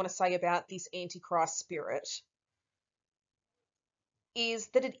thing that I want to say about this Antichrist spirit is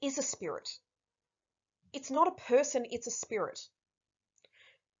that it is a spirit. It's not a person, it's a spirit.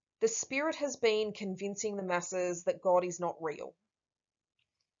 The spirit has been convincing the masses that God is not real,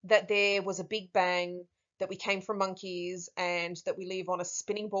 that there was a big bang, that we came from monkeys, and that we live on a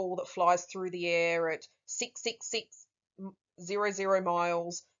spinning ball that flies through the air at 666,000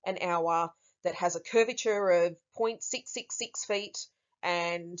 miles an hour, that has a curvature of 0.666 feet,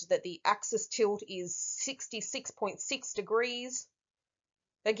 and that the axis tilt is 66.6 degrees.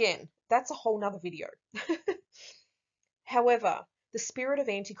 Again, that's a whole nother video. However, the spirit of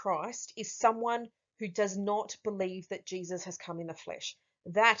Antichrist is someone who does not believe that Jesus has come in the flesh.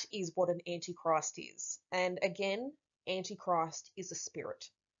 That is what an Antichrist is. And again, Antichrist is a spirit.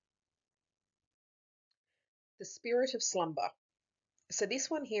 The spirit of slumber. So this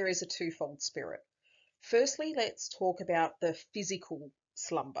one here is a twofold spirit. Firstly, let's talk about the physical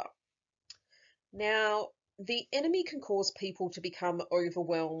slumber. Now, the enemy can cause people to become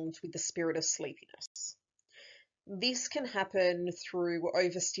overwhelmed with the spirit of sleepiness. This can happen through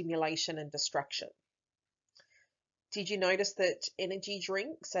overstimulation and distraction. Did you notice that energy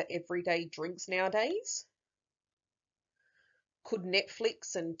drinks are everyday drinks nowadays? Could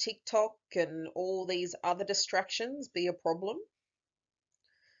Netflix and TikTok and all these other distractions be a problem?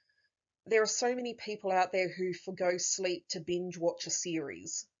 There are so many people out there who forgo sleep to binge watch a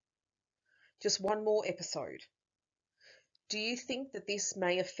series. Just one more episode. Do you think that this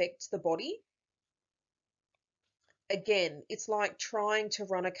may affect the body? Again, it's like trying to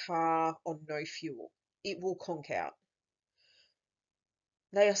run a car on no fuel. It will conk out.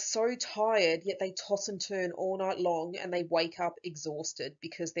 They are so tired, yet they toss and turn all night long and they wake up exhausted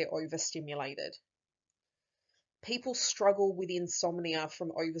because they're overstimulated. People struggle with insomnia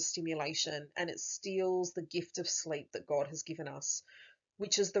from overstimulation, and it steals the gift of sleep that God has given us,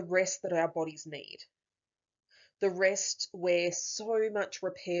 which is the rest that our bodies need. The rest where so much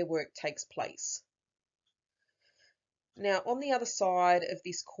repair work takes place. Now, on the other side of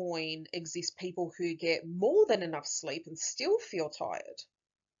this coin exist people who get more than enough sleep and still feel tired.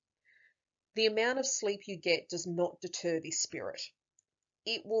 The amount of sleep you get does not deter this spirit.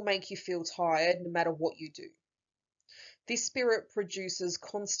 It will make you feel tired no matter what you do. This spirit produces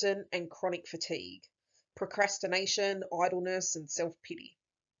constant and chronic fatigue, procrastination, idleness, and self-pity.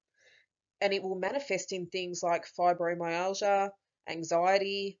 And it will manifest in things like fibromyalgia,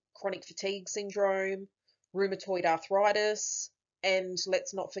 anxiety, chronic fatigue syndrome, rheumatoid arthritis, and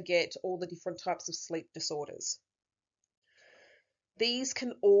let's not forget all the different types of sleep disorders. These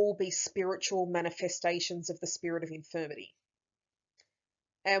can all be spiritual manifestations of the spirit of infirmity.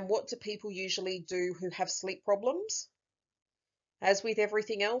 And what do people usually do who have sleep problems? As with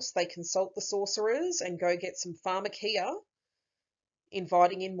everything else, they consult the sorcerers and go get some pharmakia,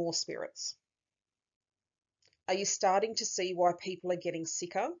 inviting in more spirits. Are you starting to see why people are getting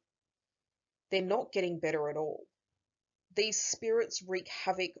sicker? They're not getting better at all. These spirits wreak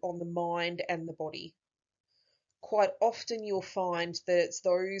havoc on the mind and the body. Quite often you'll find that it's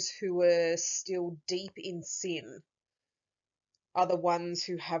those who are still deep in sin are the ones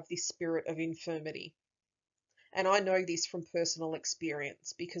who have this spirit of infirmity. And I know this from personal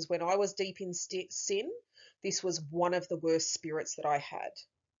experience because when I was deep in sin, this was one of the worst spirits that I had.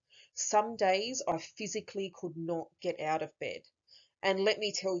 Some days I physically could not get out of bed. And let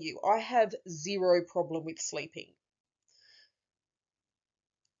me tell you, I have zero problem with sleeping.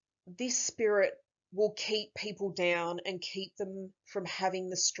 This spirit will keep people down and keep them from having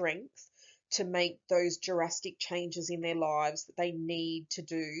the strength to make those drastic changes in their lives that they need to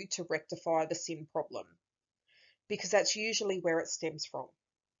do to rectify the sin problem, because that's usually where it stems from.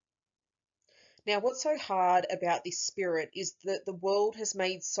 Now, what's so hard about this spirit is that the world has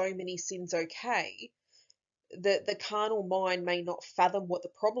made so many sins okay that the carnal mind may not fathom what the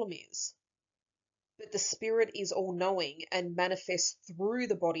problem is. But the spirit is all-knowing and manifests through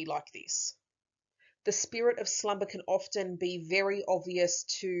the body like this. The spirit of slumber can often be very obvious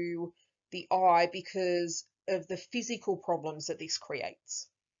to the eye because of the physical problems that this creates.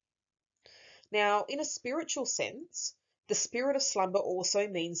 Now, in a spiritual sense, the spirit of slumber also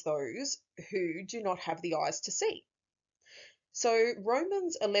means those who do not have the eyes to see. So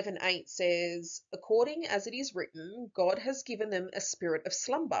Romans 11:8 says, according as it is written, God has given them a spirit of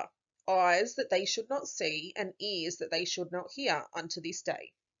slumber, eyes that they should not see and ears that they should not hear unto this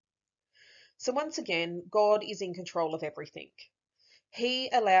day. So once again, God is in control of everything. He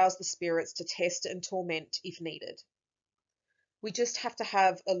allows the spirits to test and torment if needed. We just have to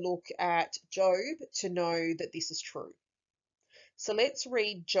have a look at Job to know that this is true. So let's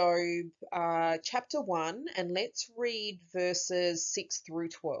read Job chapter 1 and let's read verses 6 through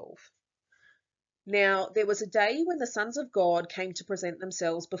 12. Now, there was a day when the sons of God came to present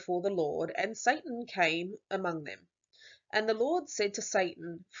themselves before the Lord, and Satan came among them. And the Lord said to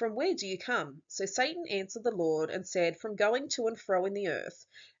Satan, from where do you come? So Satan answered the Lord and said, from going to and fro in the earth,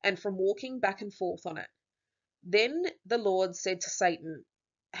 and from walking back and forth on it. Then the Lord said to Satan,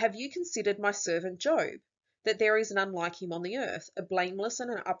 have you considered my servant Job, that there is none like him on the earth, a blameless and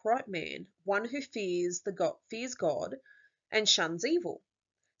an upright man, one who fears God and shuns evil?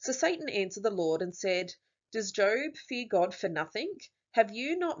 So Satan answered the Lord and said, does Job fear God for nothing? Have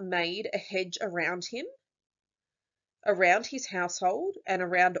you not made a hedge around him, around his household, and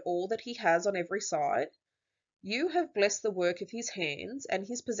around all that he has on every side? You have blessed the work of his hands, and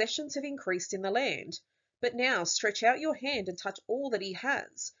his possessions have increased in the land. But now stretch out your hand and touch all that he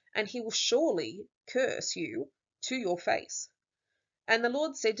has, and he will surely curse you to your face. And the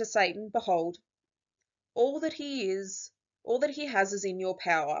Lord said to Satan, behold, all that he has is in your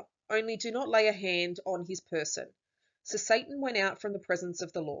power, only do not lay a hand on his person. So Satan went out from the presence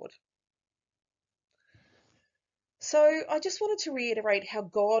of the Lord. So I just wanted to reiterate how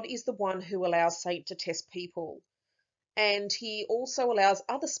God is the one who allows Satan to test people. And he also allows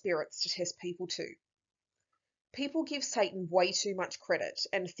other spirits to test people too. People give Satan way too much credit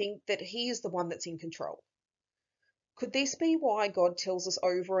and think that he is the one that's in control. Could this be why God tells us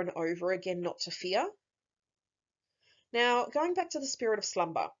over and over again not to fear? Now, going back to the spirit of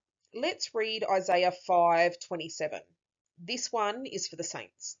slumber, let's read Isaiah 5:27. This one is for the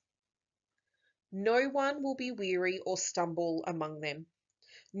saints. No one will be weary or stumble among them.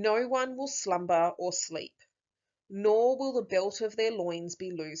 No one will slumber or sleep. Nor will the belt of their loins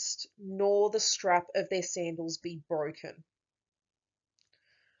be loosed, nor the strap of their sandals be broken.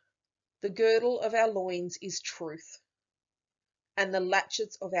 The girdle of our loins is truth, and the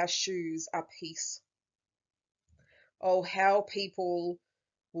latchets of our shoes are peace. Oh, how people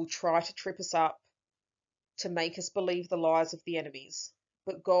will try to trip us up to make us believe the lies of the enemies,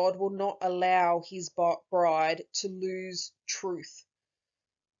 but God will not allow his bride to lose truth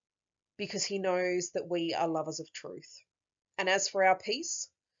because he knows that we are lovers of truth. And as for our peace,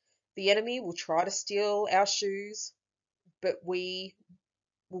 the enemy will try to steal our shoes, but we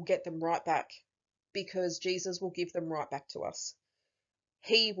will get them right back because Jesus will give them right back to us.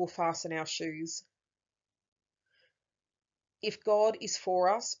 He will fasten our shoes. If God is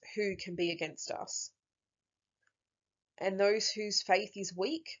for us, who can be against us? And those whose faith is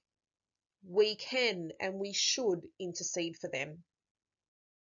weak, we can and we should intercede for them.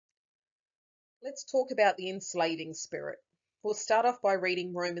 Let's talk about the enslaving spirit. We'll start off by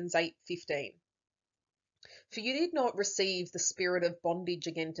reading Romans 8:15. For you did not receive the spirit of bondage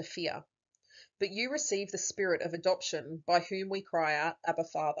again to fear, but you received the Spirit of adoption by whom we cry out, Abba,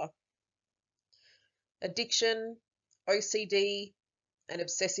 Father. Addiction, OCD, and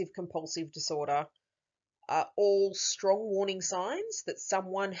obsessive compulsive disorder are all strong warning signs that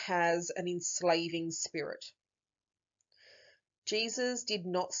someone has an enslaving spirit. Jesus did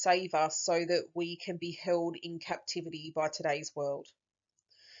not save us so that we can be held in captivity by today's world.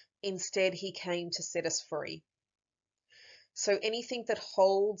 Instead, he came to set us free. So anything that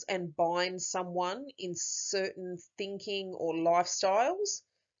holds and binds someone in certain thinking or lifestyles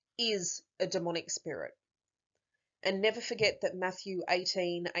is a demonic spirit. And never forget that Matthew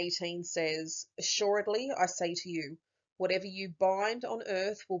 18:18 says, "Assuredly, I say to you, whatever you bind on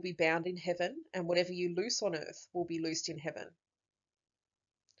earth will be bound in heaven, and whatever you loose on earth will be loosed in heaven."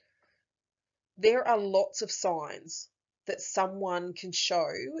 There are lots of signs that someone can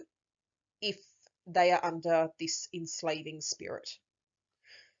show if they are under this enslaving spirit,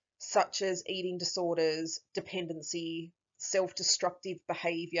 such as eating disorders, dependency, self-destructive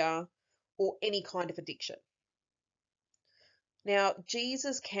behavior, or any kind of addiction. Now,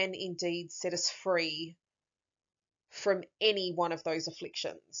 Jesus can indeed set us free from any one of those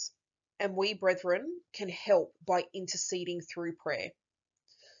afflictions, and we, brethren, can help by interceding through prayer.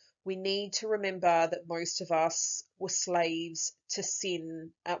 We need to remember that most of us were slaves to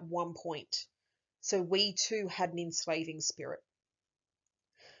sin at one point, so we too had an enslaving spirit.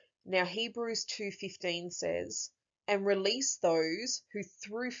 Now, Hebrews 2:15 says, "And release those who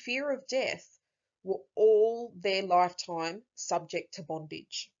through fear of death were all their lifetime subject to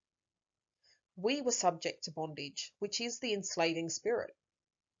bondage." We were subject to bondage, which is the enslaving spirit.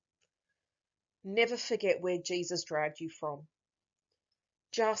 Never forget where Jesus dragged you from,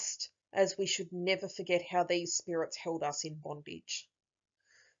 just as we should never forget how these spirits held us in bondage.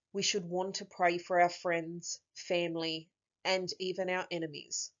 We should want to pray for our friends, family, and even our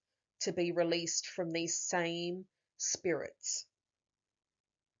enemies to be released from these same spirits.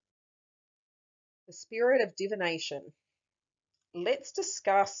 The spirit of divination. Let's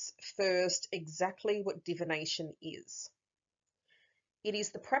discuss first exactly what divination is. It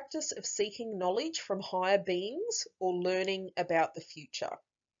is the practice of seeking knowledge from higher beings or learning about the future.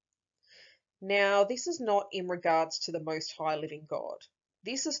 Now, this is not in regards to the Most High Living God.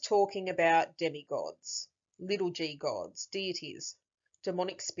 This is talking about demigods, little g gods, deities,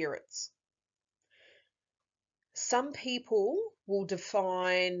 demonic spirits. Some people will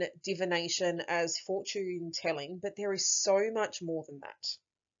define divination as fortune telling, but there is so much more than that.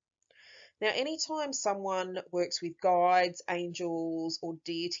 Now, anytime someone works with guides, angels, or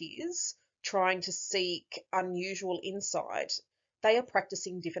deities trying to seek unusual insight, they are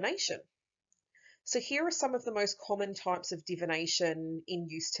practicing divination. So here are some of the most common types of divination in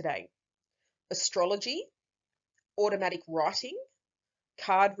use today: astrology, automatic writing,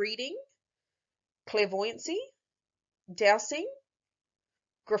 card reading, clairvoyancy, dowsing,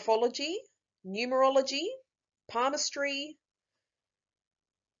 graphology, numerology, palmistry,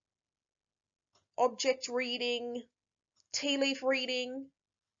 object reading, tea leaf reading,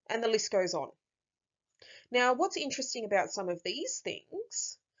 and the list goes on. Now, what's interesting about some of these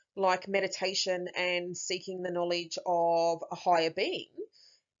things, like meditation and seeking the knowledge of a higher being,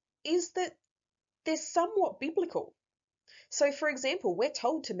 is that they're somewhat biblical. So, for example, we're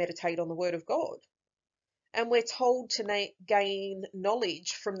told to meditate on the Word of God, and we're told to gain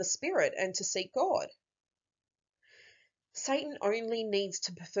knowledge from the Spirit and to seek God. Satan only needs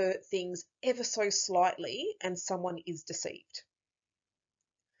to pervert things ever so slightly, and someone is deceived.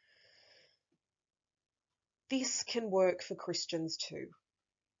 This can work for Christians too.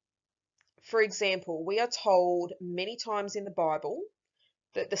 For example, we are told many times in the Bible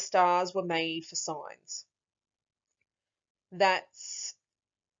that the stars were made for signs. That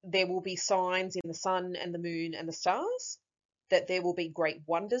there will be signs in the sun and the moon and the stars, that there will be great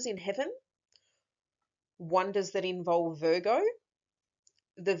wonders in heaven, wonders that involve Virgo,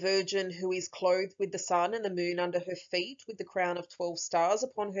 the Virgin who is clothed with the sun and the moon under her feet with the crown of 12 stars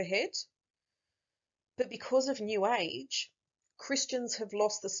upon her head. But because of New Age, Christians have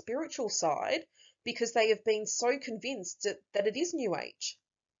lost the spiritual side because they have been so convinced that it is New Age.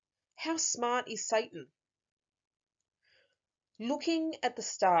 How smart is Satan? Looking at the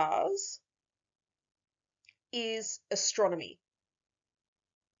stars is astronomy,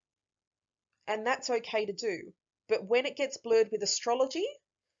 and that's okay to do. But when it gets blurred with astrology,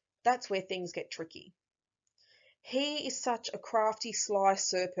 that's where things get tricky. He is such a crafty, sly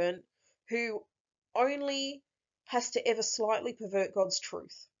serpent who only has to ever slightly pervert God's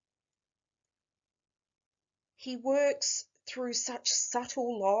truth. He works through such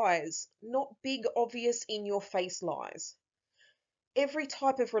subtle lies, not big, obvious, in your face lies. Every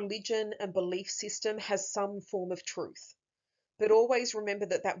type of religion and belief system has some form of truth, but always remember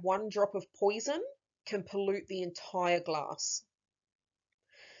that that one drop of poison can pollute the entire glass.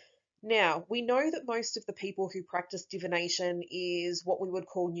 Now, we know that most of the people who practice divination is what we would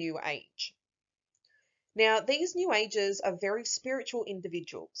call New Age. Now, these New Agers are very spiritual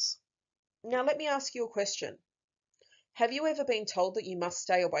individuals. Now, let me ask you a question. Have you ever been told that you must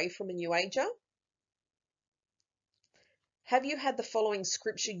stay away from a New Ager? Have you had the following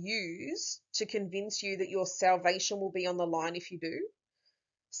scripture used to convince you that your salvation will be on the line if you do?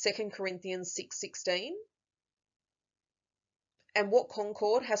 2 Corinthians 6:16. And what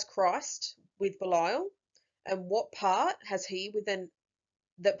concord has Christ with Belial? And what part has he with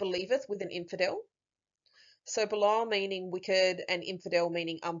that believeth with an infidel? So Belial meaning wicked and infidel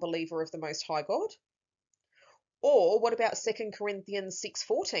meaning unbeliever of the Most High God. Or what about 2 Corinthians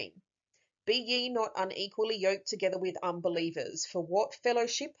 6:14? Be ye not unequally yoked together with unbelievers, for what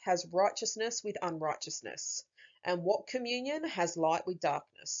fellowship has righteousness with unrighteousness? And what communion has light with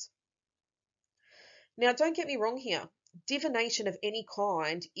darkness? Now, don't get me wrong here. Divination of any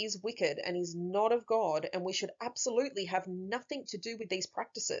kind is wicked and is not of God, and we should absolutely have nothing to do with these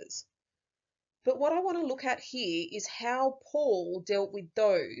practices. But what I want to look at here is how Paul dealt with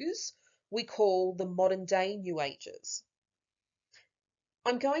those we call the modern day New Agers.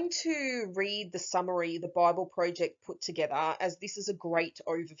 I'm going to read the summary the Bible Project put together, as this is a great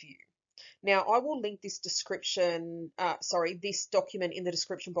overview. Now, I will link this this document in the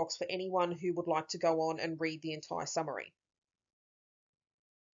description box for anyone who would like to go on and read the entire summary.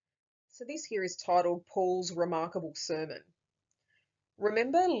 So this here is titled Paul's Remarkable Sermon.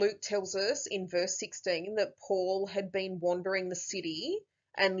 Remember, Luke tells us in verse 16 that Paul had been wandering the city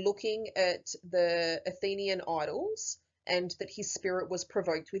and looking at the Athenian idols, and that his spirit was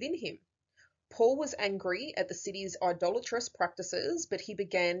provoked within him. Paul was angry at the city's idolatrous practices, but he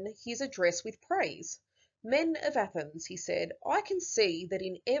began his address with praise. Men of Athens, he said, I can see that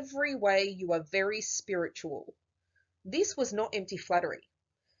in every way you are very spiritual. This was not empty flattery.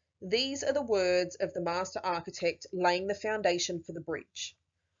 These are the words of the master architect laying the foundation for the bridge,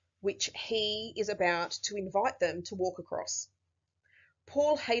 which he is about to invite them to walk across.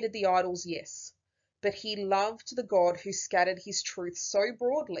 Paul hated the idols, yes, but he loved the God who scattered his truth so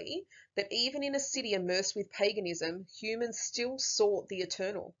broadly that even in a city immersed with paganism, humans still sought the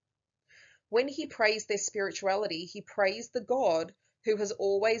eternal. When he praised their spirituality, he praised the God who has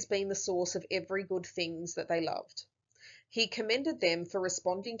always been the source of every good things that they loved. He commended them for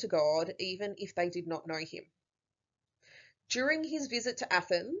responding to God even if they did not know him. During his visit to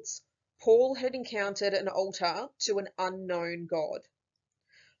Athens, Paul had encountered an altar to an unknown God.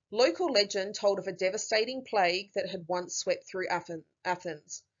 Local legend told of a devastating plague that had once swept through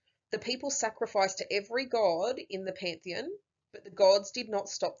Athens. The people sacrificed to every god in the pantheon, but the gods did not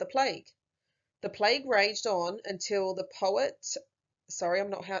stop the plague. The plague raged on until the poet, I'm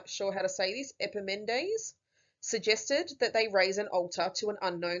not sure how to say this, Epimendes, suggested that they raise an altar to an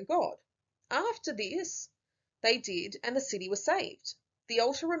unknown god. After this, they did, and the city was saved. The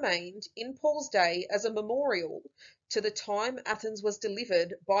altar remained in Paul's day as a memorial to the time Athens was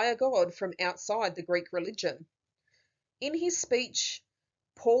delivered by a god from outside the Greek religion. In his speech,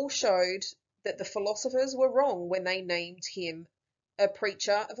 Paul showed that the philosophers were wrong when they named him a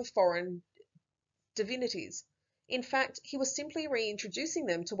preacher of a foreign divinities. In fact, he was simply reintroducing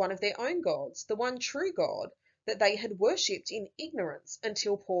them to one of their own gods, the one true God that they had worshipped in ignorance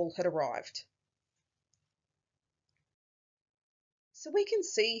until Paul had arrived. So we can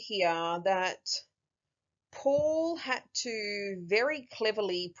see here that Paul had to very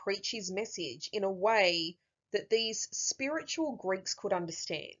cleverly preach his message in a way that these spiritual Greeks could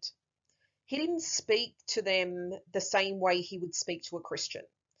understand. He didn't speak to them the same way he would speak to a Christian.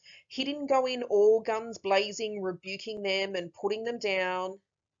 He didn't go in all guns blazing, rebuking them and putting them down.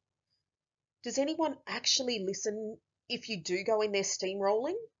 Does anyone actually listen if you do go in there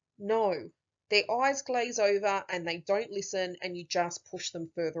steamrolling? No. Their eyes glaze over and they don't listen, and you just push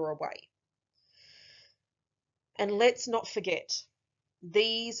them further away. And let's not forget,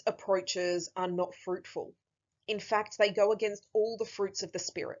 these approaches are not fruitful. In fact, they go against all the fruits of the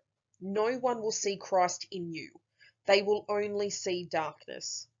Spirit. No one will see Christ in you. They will only see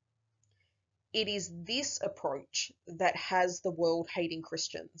darkness. It is this approach that has the world hating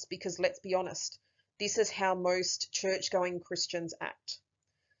Christians, because let's be honest, this is how most church-going Christians act.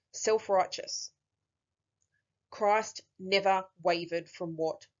 Self-righteous. Christ never wavered from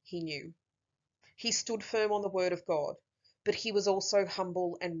what he knew. He stood firm on the word of God, but he was also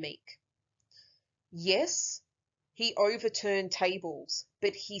humble and meek. Yes, he overturned tables,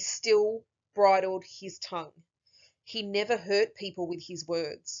 but he still bridled his tongue. He never hurt people with his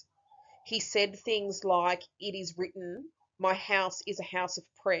words. He said things like, "It is written, my house is a house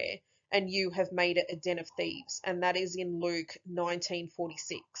of prayer, and you have made it a den of thieves." And that is in Luke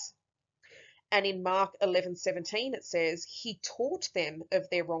 19:46. And in Mark 11:17 it says, he taught them of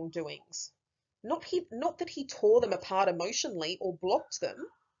their wrongdoings. Not that he tore them apart emotionally or blocked them.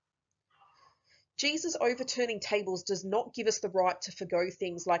 Jesus overturning tables does not give us the right to forgo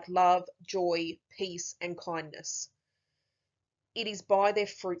things like love, joy, peace, and kindness. It is by their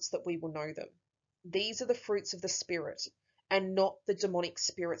fruits that we will know them. These are the fruits of the Spirit, and not the demonic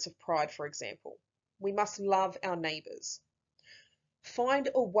spirits of pride, for example. We must love our neighbours. Find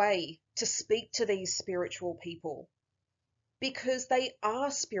a way to speak to these spiritual people, because they are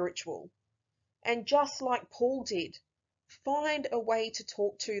spiritual. And just like Paul did, find a way to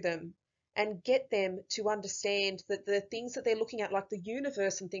talk to them and get them to understand that the things that they're looking at, like the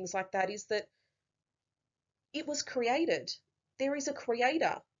universe and things like that, is that it was created. There is a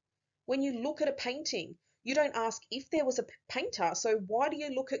creator. When you look at a painting, you don't ask if there was a painter. So why do you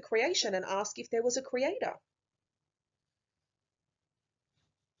look at creation and ask if there was a creator?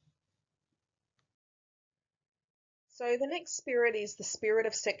 So the next spirit is the spirit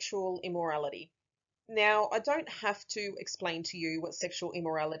of sexual immorality. Now, I don't have to explain to you what sexual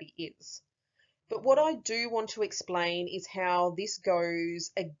immorality is, but what I do want to explain is how this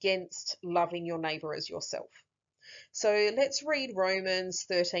goes against loving your neighbor as yourself. So let's read Romans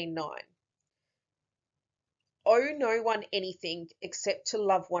 13:9. Owe no one anything except to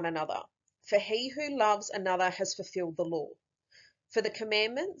love one another, for he who loves another has fulfilled the law. For the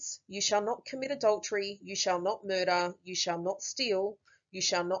commandments, you shall not commit adultery, you shall not murder, you shall not steal, you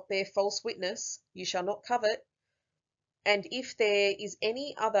shall not bear false witness, you shall not covet, and if there is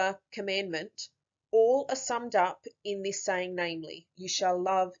any other commandment, all are summed up in this saying, namely, you shall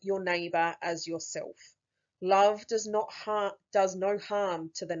love your neighbor as yourself. Love does no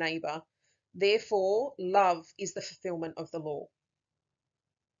harm to the neighbor. Therefore, love is the fulfillment of the law.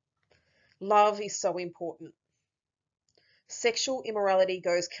 Love is so important. Sexual immorality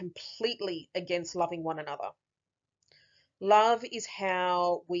goes completely against loving one another. Love is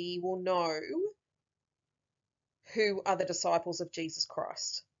how we will know who are the disciples of Jesus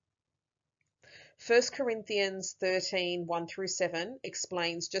Christ. 1 Corinthians 13, 1 through 7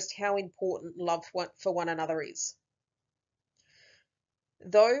 explains just how important love for one another is.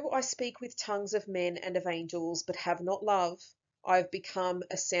 Though I speak with tongues of men and of angels, but have not love, I have become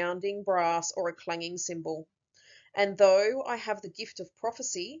a sounding brass or a clanging cymbal. And though I have the gift of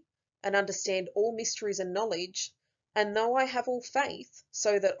prophecy, and understand all mysteries and knowledge, and though I have all faith,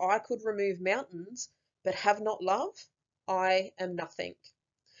 so that I could remove mountains, but have not love, I am nothing.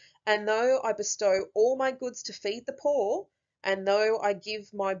 And though I bestow all my goods to feed the poor, and though I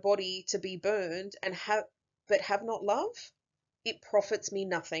give my body to be burned, but have not love, it profits me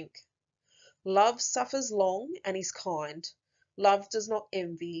nothing. Love suffers long and is kind. Love does not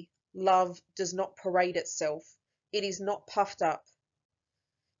envy. Love does not parade itself. It is not puffed up,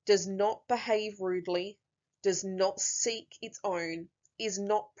 does not behave rudely, does not seek its own, is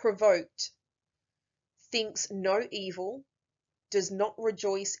not provoked, thinks no evil, does not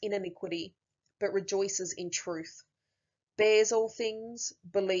rejoice in iniquity, but rejoices in truth, bears all things,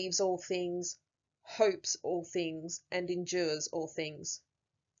 believes all things, hopes all things, and endures all things.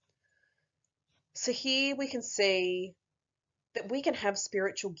 So here we can see that we can have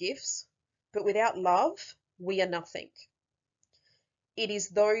spiritual gifts, but without love, we are nothing. It is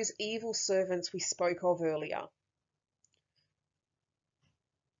those evil servants we spoke of earlier.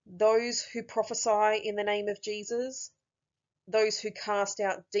 Those who prophesy in the name of Jesus, those who cast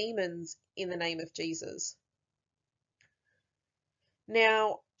out demons in the name of Jesus.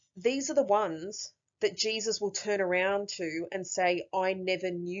 Now, these are the ones that Jesus will turn around to and say, I never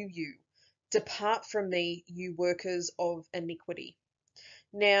knew you. Depart from me, you workers of iniquity.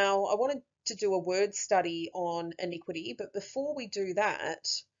 Now, I wanted to do a word study on iniquity, but before we do that,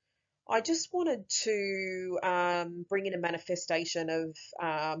 I just wanted to bring in a manifestation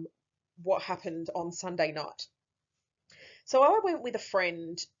of what happened on Sunday night. So I went with a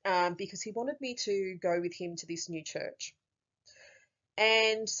friend because he wanted me to go with him to this new church.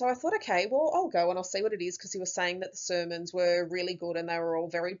 And so I thought, okay, well, I'll go and I'll see what it is, because he was saying that the sermons were really good and they were all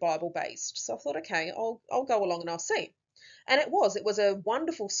very Bible based. So I thought, okay, I'll go along and I'll see. And it was a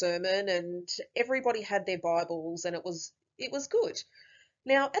wonderful sermon, and everybody had their Bibles, and it was good.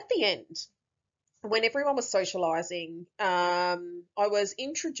 Now, at the end, when everyone was socializing, I was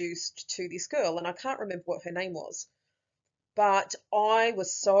introduced to this girl, and I can't remember what her name was, but I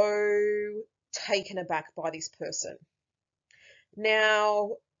was so taken aback by this person.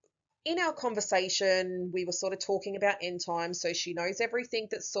 Now, in our conversation, we were sort of talking about end times, so she knows everything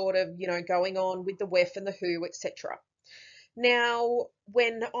that's sort of, going on with the WEF and the WHO, etc. Now,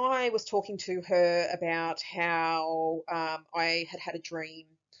 when I was talking to her about how I had had a dream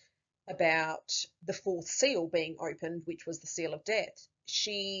about the fourth seal being opened, which was the seal of death,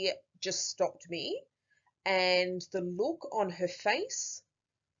 she just stopped me, and the look on her face,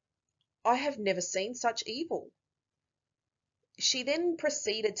 I have never seen such evil. She then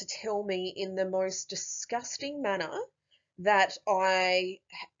proceeded to tell me in the most disgusting manner that I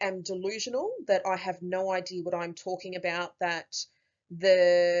am delusional, that I have no idea what I'm talking about, that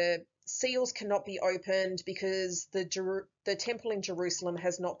the seals cannot be opened because the temple in Jerusalem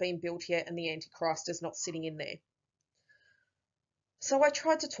has not been built yet and the Antichrist is not sitting in there. So I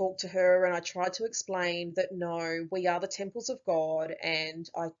tried to talk to her and I tried to explain that no, we are the temples of God, and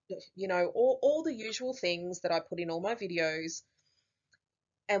all the usual things that I put in all my videos.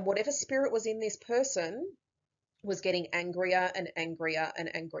 And whatever spirit was in this person was getting angrier and angrier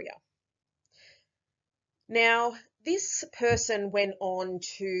and angrier. Now, this person went on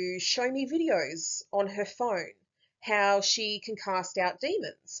to show me videos on her phone, how she can cast out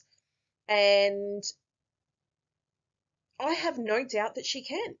demons. And I have no doubt that she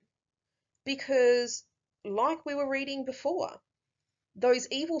can, because like we were reading before, those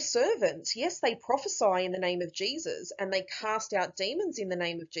evil servants, yes, they prophesy in the name of Jesus and they cast out demons in the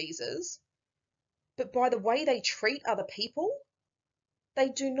name of Jesus, but by the way they treat other people, they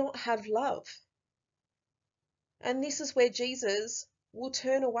do not have love. And this is where Jesus will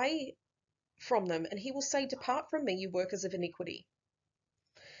turn away from them and he will say, "Depart from me, you workers of iniquity."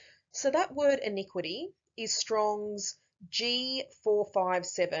 So that word iniquity is Strong's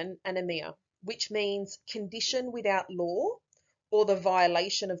G457 anemia, which means condition without law or the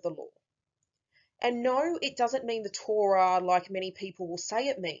violation of the law. And no, it doesn't mean the Torah like many people will say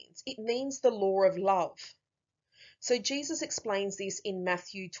it means. It means the law of love. So Jesus explains this in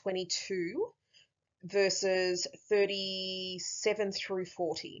Matthew 22, verses 37 through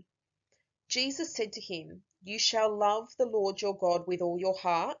 40. Jesus said to him, "You shall love the Lord your God with all your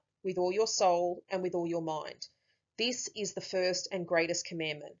heart, with all your soul, and with all your mind. This is the first and greatest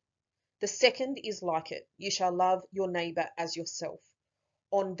commandment. The second is like it. You shall love your neighbor as yourself.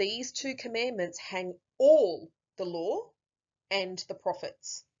 On these two commandments hang all the law and the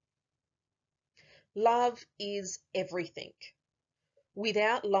prophets." Love is everything.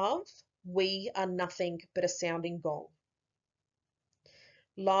 Without love, we are nothing but a sounding gong.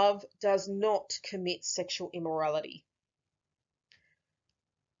 Love does not commit sexual immorality.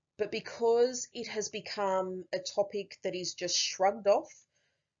 But because it has become a topic that is just shrugged off,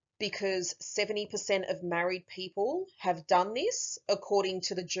 because 70% of married people have done this, according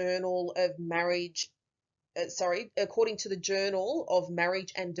to the Journal of Marriage and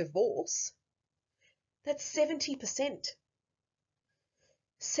Divorce, that's 70%.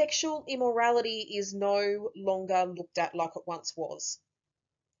 Sexual immorality is no longer looked at like it once was.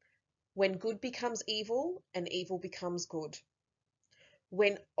 When good becomes evil and evil becomes good.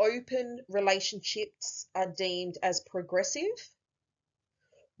 When open relationships are deemed as progressive.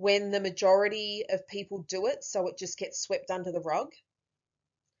 When the majority of people do it, so it just gets swept under the rug.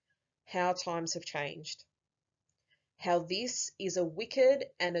 How times have changed. How this is a wicked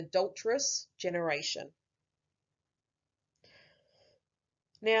and adulterous generation.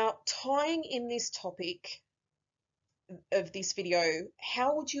 Now, tying in this topic of this video,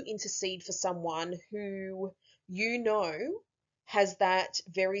 how would you intercede for someone who you know has that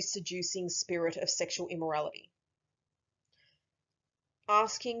very seducing spirit of sexual immorality?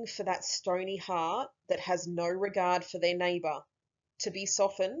 Asking for that stony heart that has no regard for their neighbor to be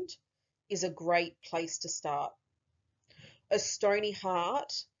softened is a great place to start. A stony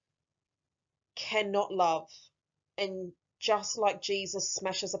heart cannot love, and just like Jesus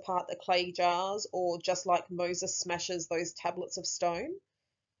smashes apart the clay jars, or just like Moses smashes those tablets of stone,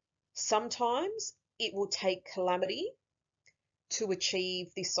 sometimes it will take calamity to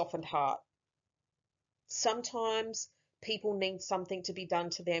achieve this softened heart. Sometimes people need something to be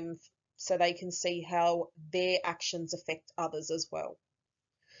done to them so they can see how their actions affect others as well.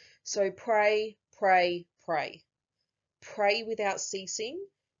 So pray, pray, pray. Pray without ceasing,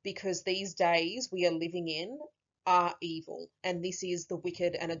 because these days we are living in are evil, and this is the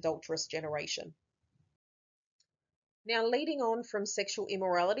wicked and adulterous generation. Now, leading on from sexual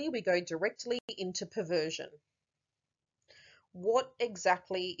immorality, we go directly into perversion. What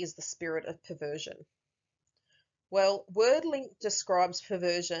exactly is the spirit of perversion? Well, WordLink describes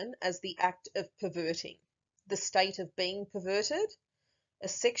perversion as the act of perverting, the state of being perverted, a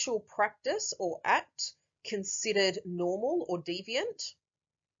sexual practice or act considered normal or deviant,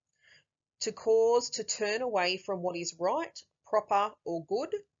 to cause to turn away from what is right, proper, or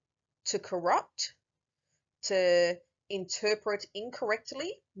good, to corrupt, to interpret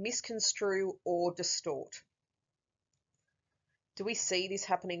incorrectly, misconstrue, or distort. Do we see this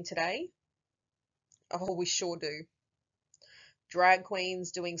happening today? Oh, we sure do. Drag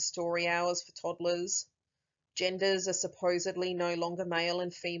queens doing story hours for toddlers. Genders are supposedly no longer male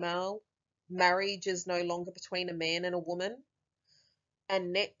and female. Marriage is no longer between a man and a woman.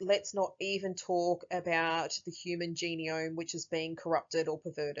 And let's not even talk about the human genome, which is being corrupted or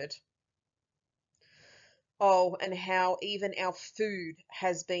perverted. Oh, and how even our food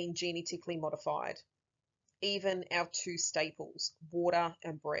has been genetically modified. Even our two staples, water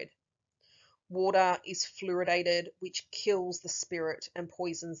and bread. Water is fluoridated, which kills the spirit and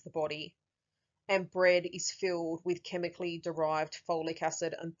poisons the body. And bread is filled with chemically derived folic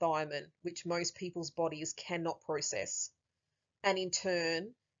acid and thiamine, which most people's bodies cannot process. And in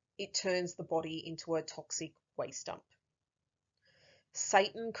turn, it turns the body into a toxic waste dump.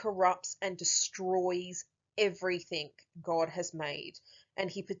 Satan corrupts and destroys everything God has made, and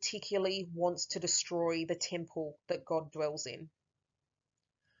he particularly wants to destroy the temple that God dwells in.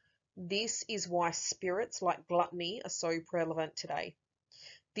 This is why spirits like gluttony are so prevalent today.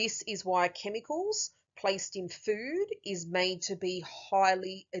 This is why chemicals placed in food is made to be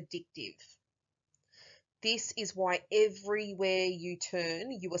highly addictive. This is why everywhere you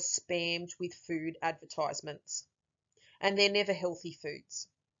turn, you are spammed with food advertisements. And they're never healthy foods.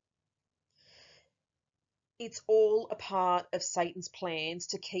 It's all a part of Satan's plans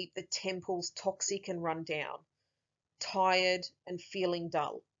to keep the temples toxic and run down, tired and feeling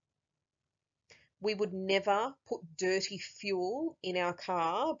dull. We would never put dirty fuel in our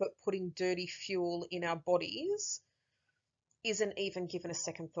car, but putting dirty fuel in our bodies isn't even given a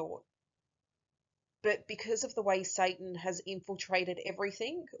second thought. But because of the way Satan has infiltrated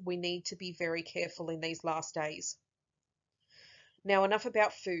everything, we need to be very careful in these last days. Now, enough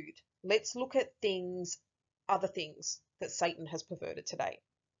about food. Let's look at other things that Satan has perverted today.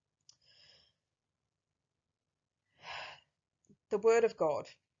 The Word of God.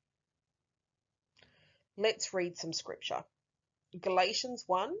 Let's read some scripture. Galatians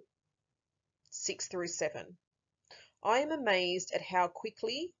 1, 6 through 7. I am amazed at how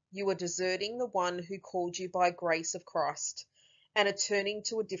quickly you are deserting the one who called you by grace of Christ and are turning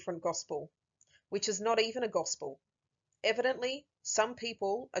to a different gospel, which is not even a gospel. Evidently, some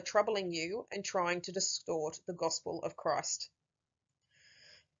people are troubling you and trying to distort the gospel of Christ.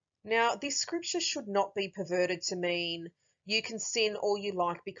 Now, this scripture should not be perverted to mean you can sin all you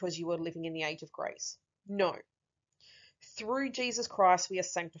like because you are living in the age of grace. No. Through Jesus Christ, we are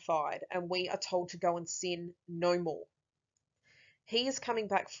sanctified and we are told to go and sin no more. He is coming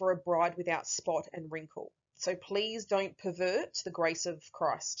back for a bride without spot and wrinkle. So please don't pervert the grace of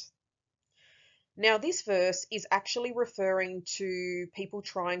Christ. Now, this verse is actually referring to people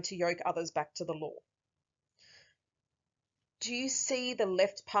trying to yoke others back to the law. Do you see the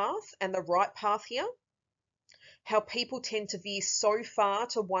left path and the right path here? How people tend to veer so far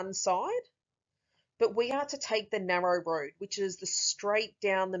to one side? But we are to take the narrow road, which is the straight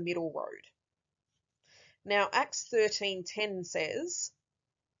down the middle road. Now, Acts 13:10 says,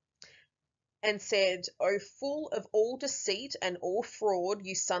 and said, O full of all deceit and all fraud,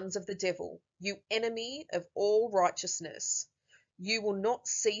 you sons of the devil, you enemy of all righteousness, you will not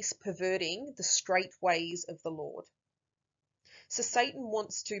cease perverting the straight ways of the Lord. So Satan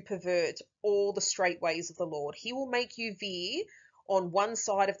wants to pervert all the straight ways of the Lord. He will make you veer on one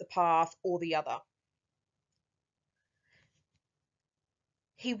side of the path or the other.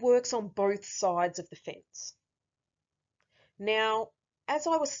 He works on both sides of the fence. Now, as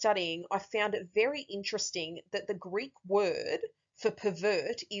I was studying, I found it very interesting that the Greek word for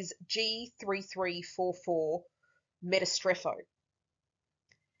pervert is G3344 metastrepho.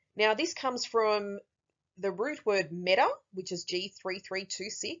 Now, this comes from the root word meta, which is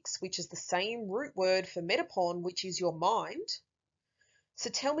G3326, which is the same root word for metapon, which is your mind. So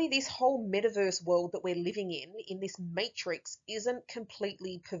tell me this whole metaverse world that we're living in this matrix, isn't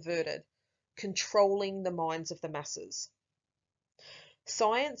completely perverted, controlling the minds of the masses.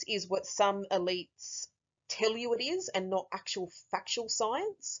 Science is what some elites tell you it is and not actual factual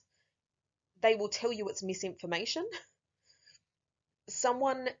science. They will tell you it's misinformation.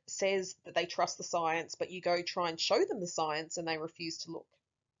 Someone says that they trust the science, but you go try and show them the science and they refuse to look.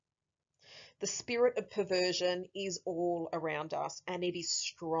 The spirit of perversion is all around us and it is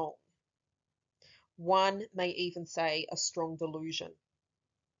strong. One may even say a strong delusion.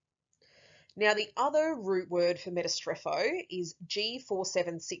 Now, the other root word for metastrepho is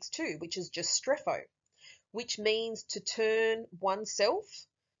G4762, which is just strepho, which means to turn oneself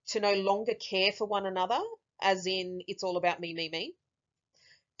to no longer care for one another, as in it's all about me, me, me,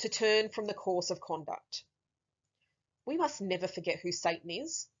 to turn from the course of conduct. We must never forget who Satan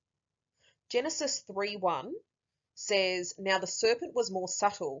is. Genesis 3:1 says, "Now the serpent was more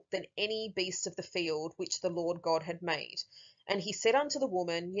subtle than any beast of the field which the Lord God had made. And he said unto the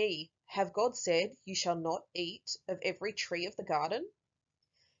woman, Ye, have God said, You shall not eat of every tree of the garden?"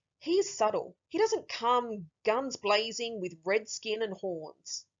 He is subtle. He doesn't come guns blazing with red skin and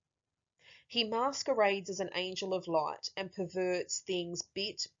horns. He masquerades as an angel of light and perverts things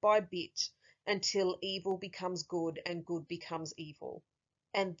bit by bit until evil becomes good and good becomes evil.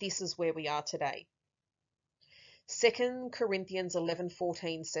 And this is where we are today. 2 Corinthians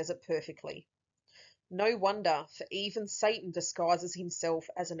 11:14 says it perfectly. No wonder, for even Satan disguises himself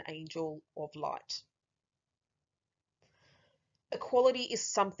as an angel of light. Equality is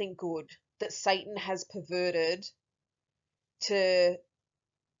something good that Satan has perverted to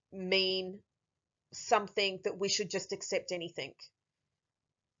mean something that we should just accept anything.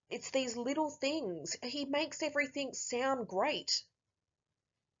 It's these little things. He makes everything sound great.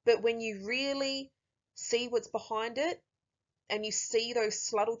 But when you really see what's behind it, and you see those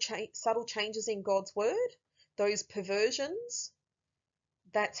subtle changes in God's word, those perversions,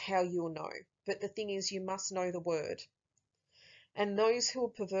 that's how you'll know. But the thing is, you must know the word. And those who are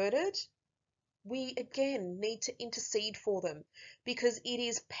perverted, we again need to intercede for them, because it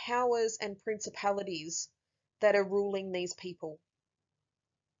is powers and principalities that are ruling these people.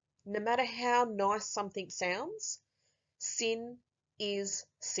 No matter how nice something sounds, sin is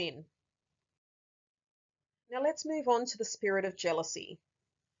sin. Now let's move on to the spirit of jealousy.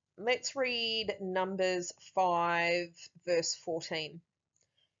 Let's read Numbers 5, verse 14.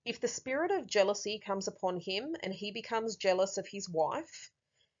 If the spirit of jealousy comes upon him and he becomes jealous of his wife,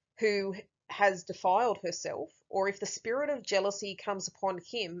 who has defiled herself, or if the spirit of jealousy comes upon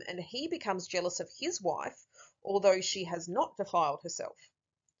him and he becomes jealous of his wife, although she has not defiled herself.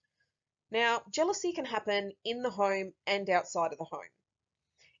 Now, jealousy can happen in the home and outside of the home.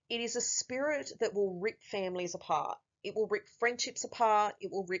 It is a spirit that will rip families apart. It will rip friendships apart. It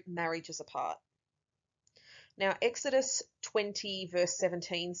will rip marriages apart. Now, Exodus 20, verse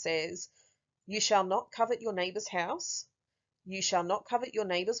 17 says, You shall not covet your neighbor's house. You shall not covet your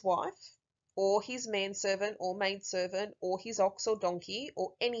neighbor's wife, or his manservant or maidservant, or his ox or donkey,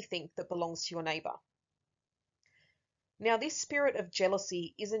 or anything that belongs to your neighbor. Now, this spirit of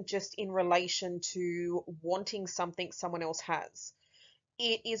jealousy isn't just in relation to wanting something someone else has.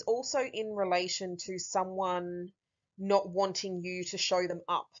 It is also in relation to someone not wanting you to show them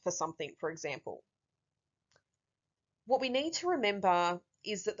up for something, for example. What we need to remember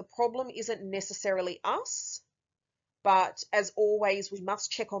is that the problem isn't necessarily us, but as always, we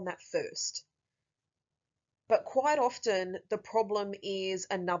must check on that first. But quite often, the problem is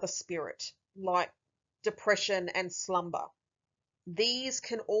another spirit, like depression and slumber. These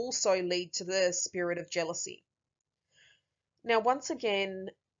can also lead to the spirit of jealousy. Now, once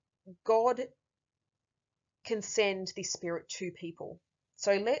again, God can send this spirit to people.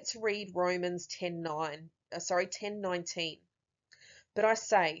 So let's read Romans 10:19. But I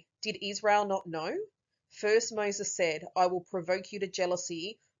say, did Israel not know? First Moses said, I will provoke you to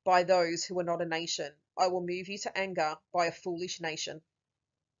jealousy by those who are not a nation. I will move you to anger by a foolish nation.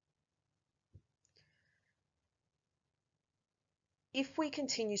 If we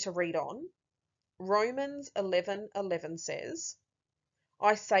continue to read on, Romans 11:11 says,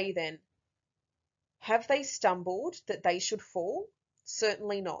 I say then, have they stumbled that they should fall?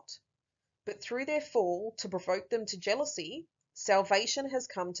 Certainly not. But through their fall, to provoke them to jealousy, salvation has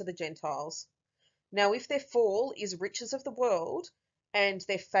come to the Gentiles. Now, if their fall is riches of the world, and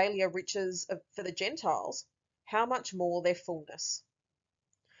their failure riches for the Gentiles, how much more their fullness?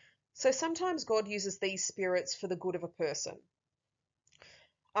 So sometimes God uses these spirits for the good of a person.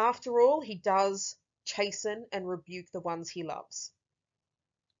 After all, he does chasten and rebuke the ones he loves.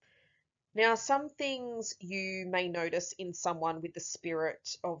 Now, some things you may notice in someone with the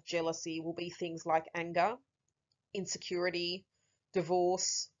spirit of jealousy will be things like anger, insecurity,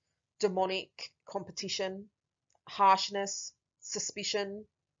 divorce, demonic competition, harshness, suspicion.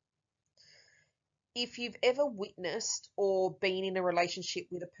 If you've ever witnessed or been in a relationship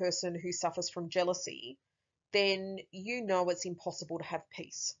with a person who suffers from jealousy, then you know it's impossible to have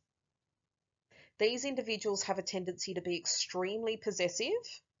peace. These individuals have a tendency to be extremely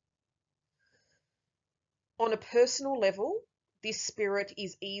possessive. On a personal level, this spirit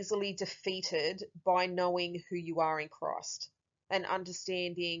is easily defeated by knowing who you are in Christ and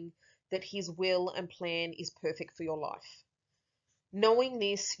understanding that his will and plan is perfect for your life. Knowing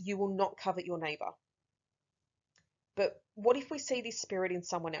this, you will not covet your neighbor. But what if we see this spirit in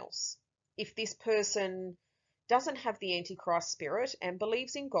someone else? If this person doesn't have the Antichrist spirit and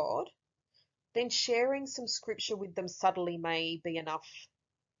believes in God, then sharing some scripture with them subtly may be enough.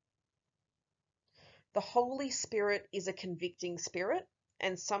 The Holy Spirit is a convicting spirit,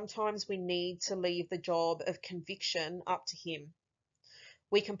 and sometimes we need to leave the job of conviction up to Him.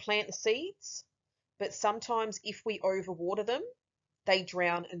 We can plant the seeds, but sometimes if we overwater them, they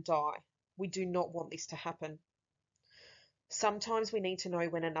drown and die. We do not want this to happen. Sometimes we need to know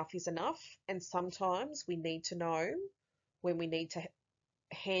when enough is enough, and sometimes we need to know when we need to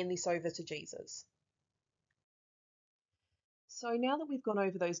hand this over to Jesus. So now that we've gone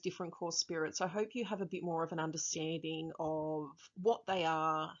over those different core spirits, I hope you have a bit more of an understanding of what they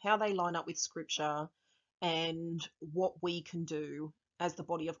are, how they line up with Scripture, and what we can do as the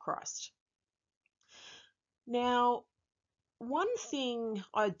body of Christ. Now, one thing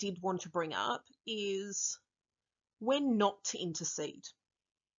I did want to bring up is when not to intercede.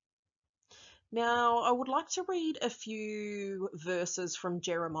 Now, I would like to read a few verses from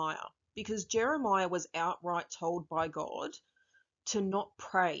Jeremiah, because Jeremiah was outright told by God to not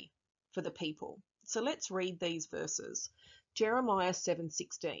pray for the people. So let's read these verses. Jeremiah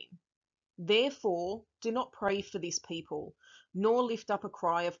 7:16. Therefore, do not pray for this people, nor lift up a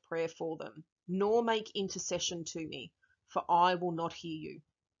cry of prayer for them, nor make intercession to me, for I will not hear you.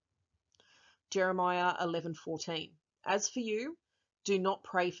 Jeremiah 11:14. As for you, do not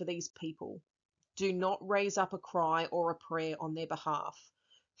pray for these people. Do not raise up a cry or a prayer on their behalf,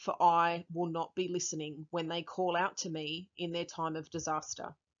 for I will not be listening when they call out to me in their time of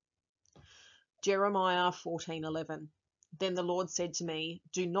disaster. Jeremiah 14:11. Then the Lord said to me,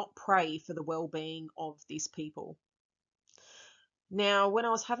 do not pray for the well-being of this people. Now, when I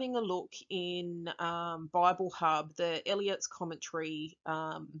was having a look in Bible Hub, the Eliot's commentary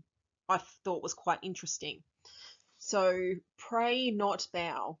I thought was quite interesting. So, pray not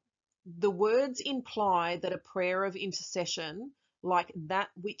thou. The words imply that a prayer of intercession, like that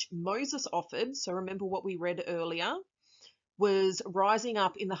which Moses offered, so remember what we read earlier, was rising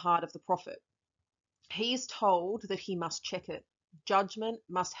up in the heart of the prophet. He is told that he must check it. Judgment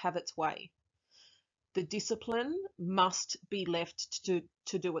must have its way. The discipline must be left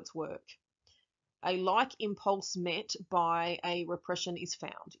to do its work. A like impulse met by a repression is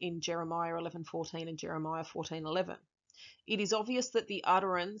found in Jeremiah 11:14 and Jeremiah 14:11. It is obvious that the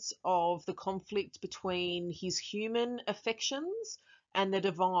utterance of the conflict between his human affections and the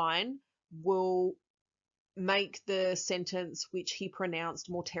divine will make the sentence which he pronounced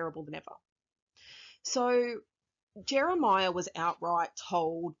more terrible than ever. So Jeremiah was outright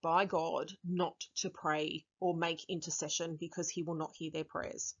told by God not to pray or make intercession because he will not hear their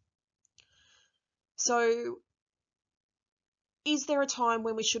prayers. So is there a time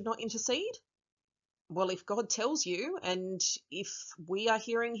when we should not intercede? Well, if God tells you, and if we are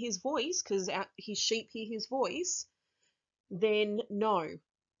hearing his voice, because his sheep hear his voice, then no,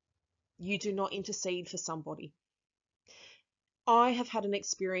 you do not intercede for somebody. I have had an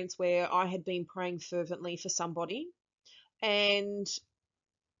experience where I had been praying fervently for somebody, and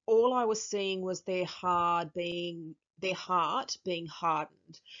all I was seeing was their heart being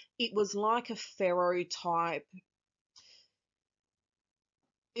hardened. It was like a Pharaoh type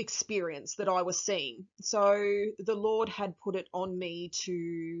experience that I was seeing. So the Lord had put it on me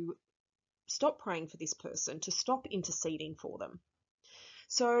to stop praying for this person, to stop interceding for them.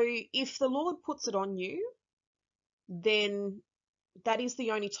 So if the Lord puts it on you, then that is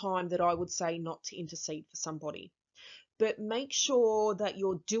the only time that I would say not to intercede for somebody. But make sure that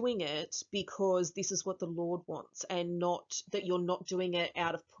you're doing it because this is what the Lord wants, and not that you're not doing it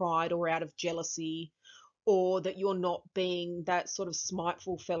out of pride or out of jealousy, or that you're not being that sort of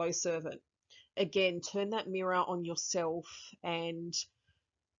spiteful fellow servant. Again, turn that mirror on yourself and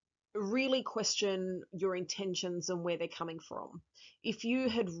really question your intentions and where they're coming from. If you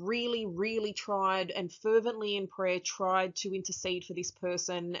had really, really tried and fervently in prayer tried to intercede for this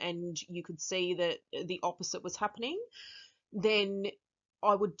person and you could see that the opposite was happening, then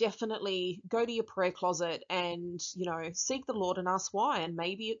I would definitely go to your prayer closet and, seek the Lord and ask why. And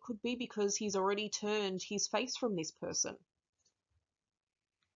maybe it could be because he's already turned his face from this person.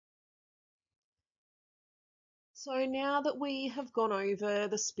 So now that we have gone over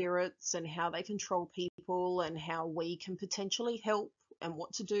the spirits and how they control people and how we can potentially help and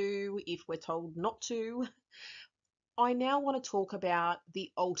what to do if we're told not to, I now want to talk about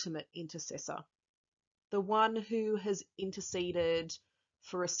the ultimate intercessor, the one who has interceded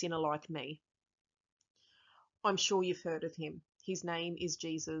for a sinner like me. I'm sure you've heard of him. His name is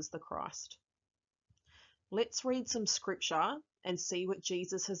Jesus the Christ. Let's read some scripture and see what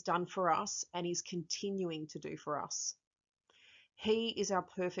Jesus has done for us and is continuing to do for us. He is our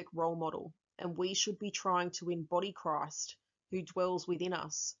perfect role model, and we should be trying to embody Christ who dwells within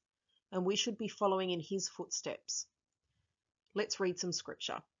us, and we should be following in his footsteps. Let's read some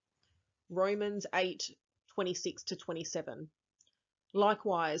scripture. Romans 8:26-27.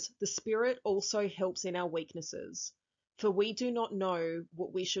 Likewise, the Spirit also helps in our weaknesses, for we do not know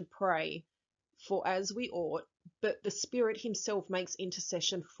what we should pray for as we ought, but the Spirit himself makes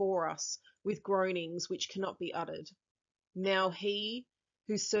intercession for us with groanings which cannot be uttered. Now he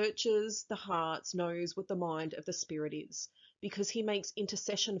who searches the hearts knows what the mind of the Spirit is, because he makes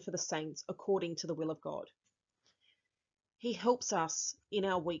intercession for the saints according to the will of God. He helps us in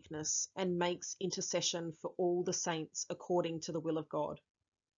our weakness and makes intercession for all the saints according to the will of God.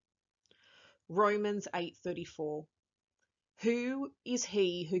 Romans 8:34. Who is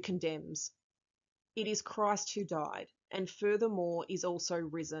he who condemns? It is Christ who died, and furthermore is also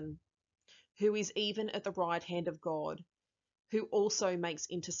risen, who is even at the right hand of God, who also makes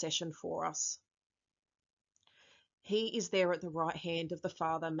intercession for us. He is there at the right hand of the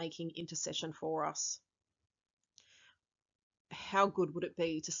Father making intercession for us. How good would it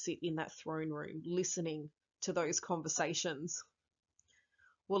be to sit in that throne room listening to those conversations?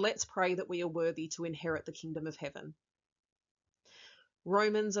 Well, let's pray that we are worthy to inherit the kingdom of heaven.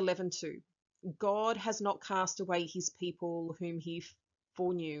 Romans 11:2. God has not cast away his people whom he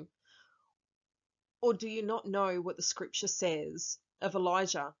foreknew. Or do you not know what the scripture says of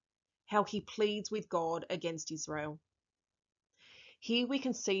Elijah, how he pleads with God against Israel? Here we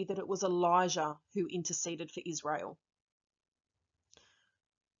can see that it was Elijah who interceded for Israel.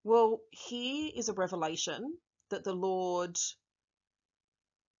 Well, here is a revelation that the Lord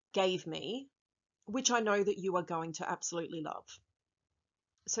gave me, which I know that you are going to absolutely love.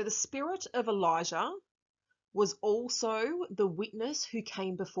 So the spirit of Elijah was also the witness who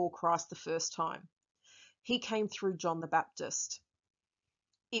came before Christ the first time. He came through John the Baptist.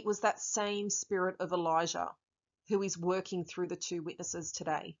 It was that same spirit of Elijah who is working through the two witnesses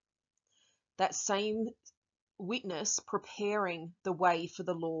today. That same witness preparing the way for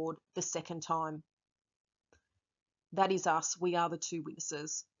the Lord the second time. That is us. We are the two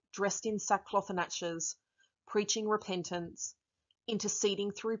witnesses, dressed in sackcloth and ashes, preaching repentance,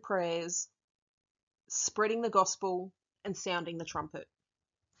 interceding through prayers, spreading the gospel, and sounding the trumpet.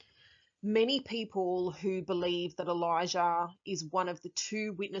 Many people who believe that Elijah is one of the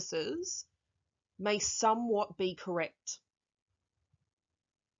two witnesses may somewhat be correct.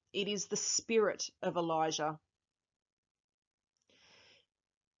 It is the spirit of Elijah.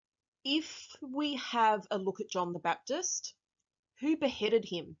 If we have a look at John the Baptist, who beheaded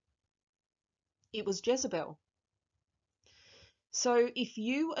him? It was Jezebel. So if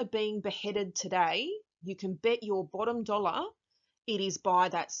you are being beheaded today, you can bet your bottom dollar it is by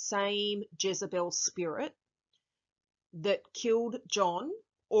that same Jezebel spirit that killed John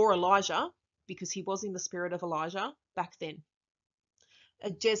or Elijah, because he was in the spirit of Elijah back then.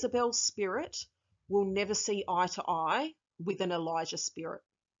 A Jezebel spirit will never see eye to eye with an Elijah spirit.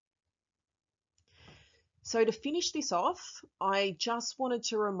 So to finish this off, I just wanted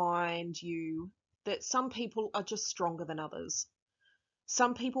to remind you that some people are just stronger than others.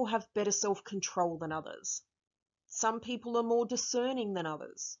 Some people have better self-control than others. Some people are more discerning than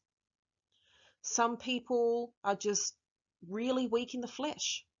others. Some people are just really weak in the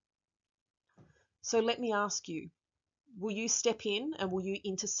flesh. So let me ask you, will you step in and will you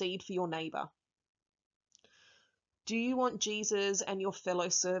intercede for your neighbour? Do you want Jesus and your fellow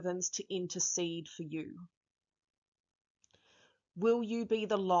servants to intercede for you? Will you be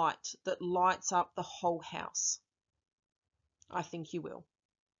the light that lights up the whole house? I think you will.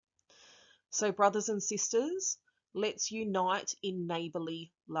 So brothers and sisters, let's unite in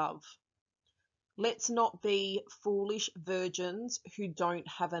neighbourly love. Let's not be foolish virgins who don't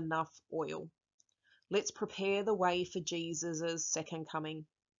have enough oil. Let's prepare the way for Jesus' second coming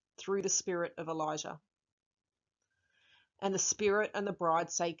through the spirit of Elijah. And the Spirit and the bride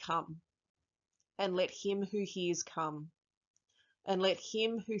say, come. And let him who hears come. And let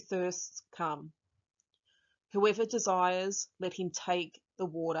him who thirsts come. Whoever desires, let him take the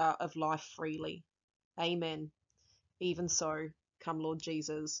water of life freely. Amen. Even so, come Lord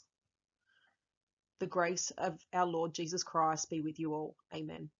Jesus. The grace of our Lord Jesus Christ be with you all.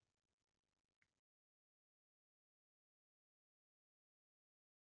 Amen.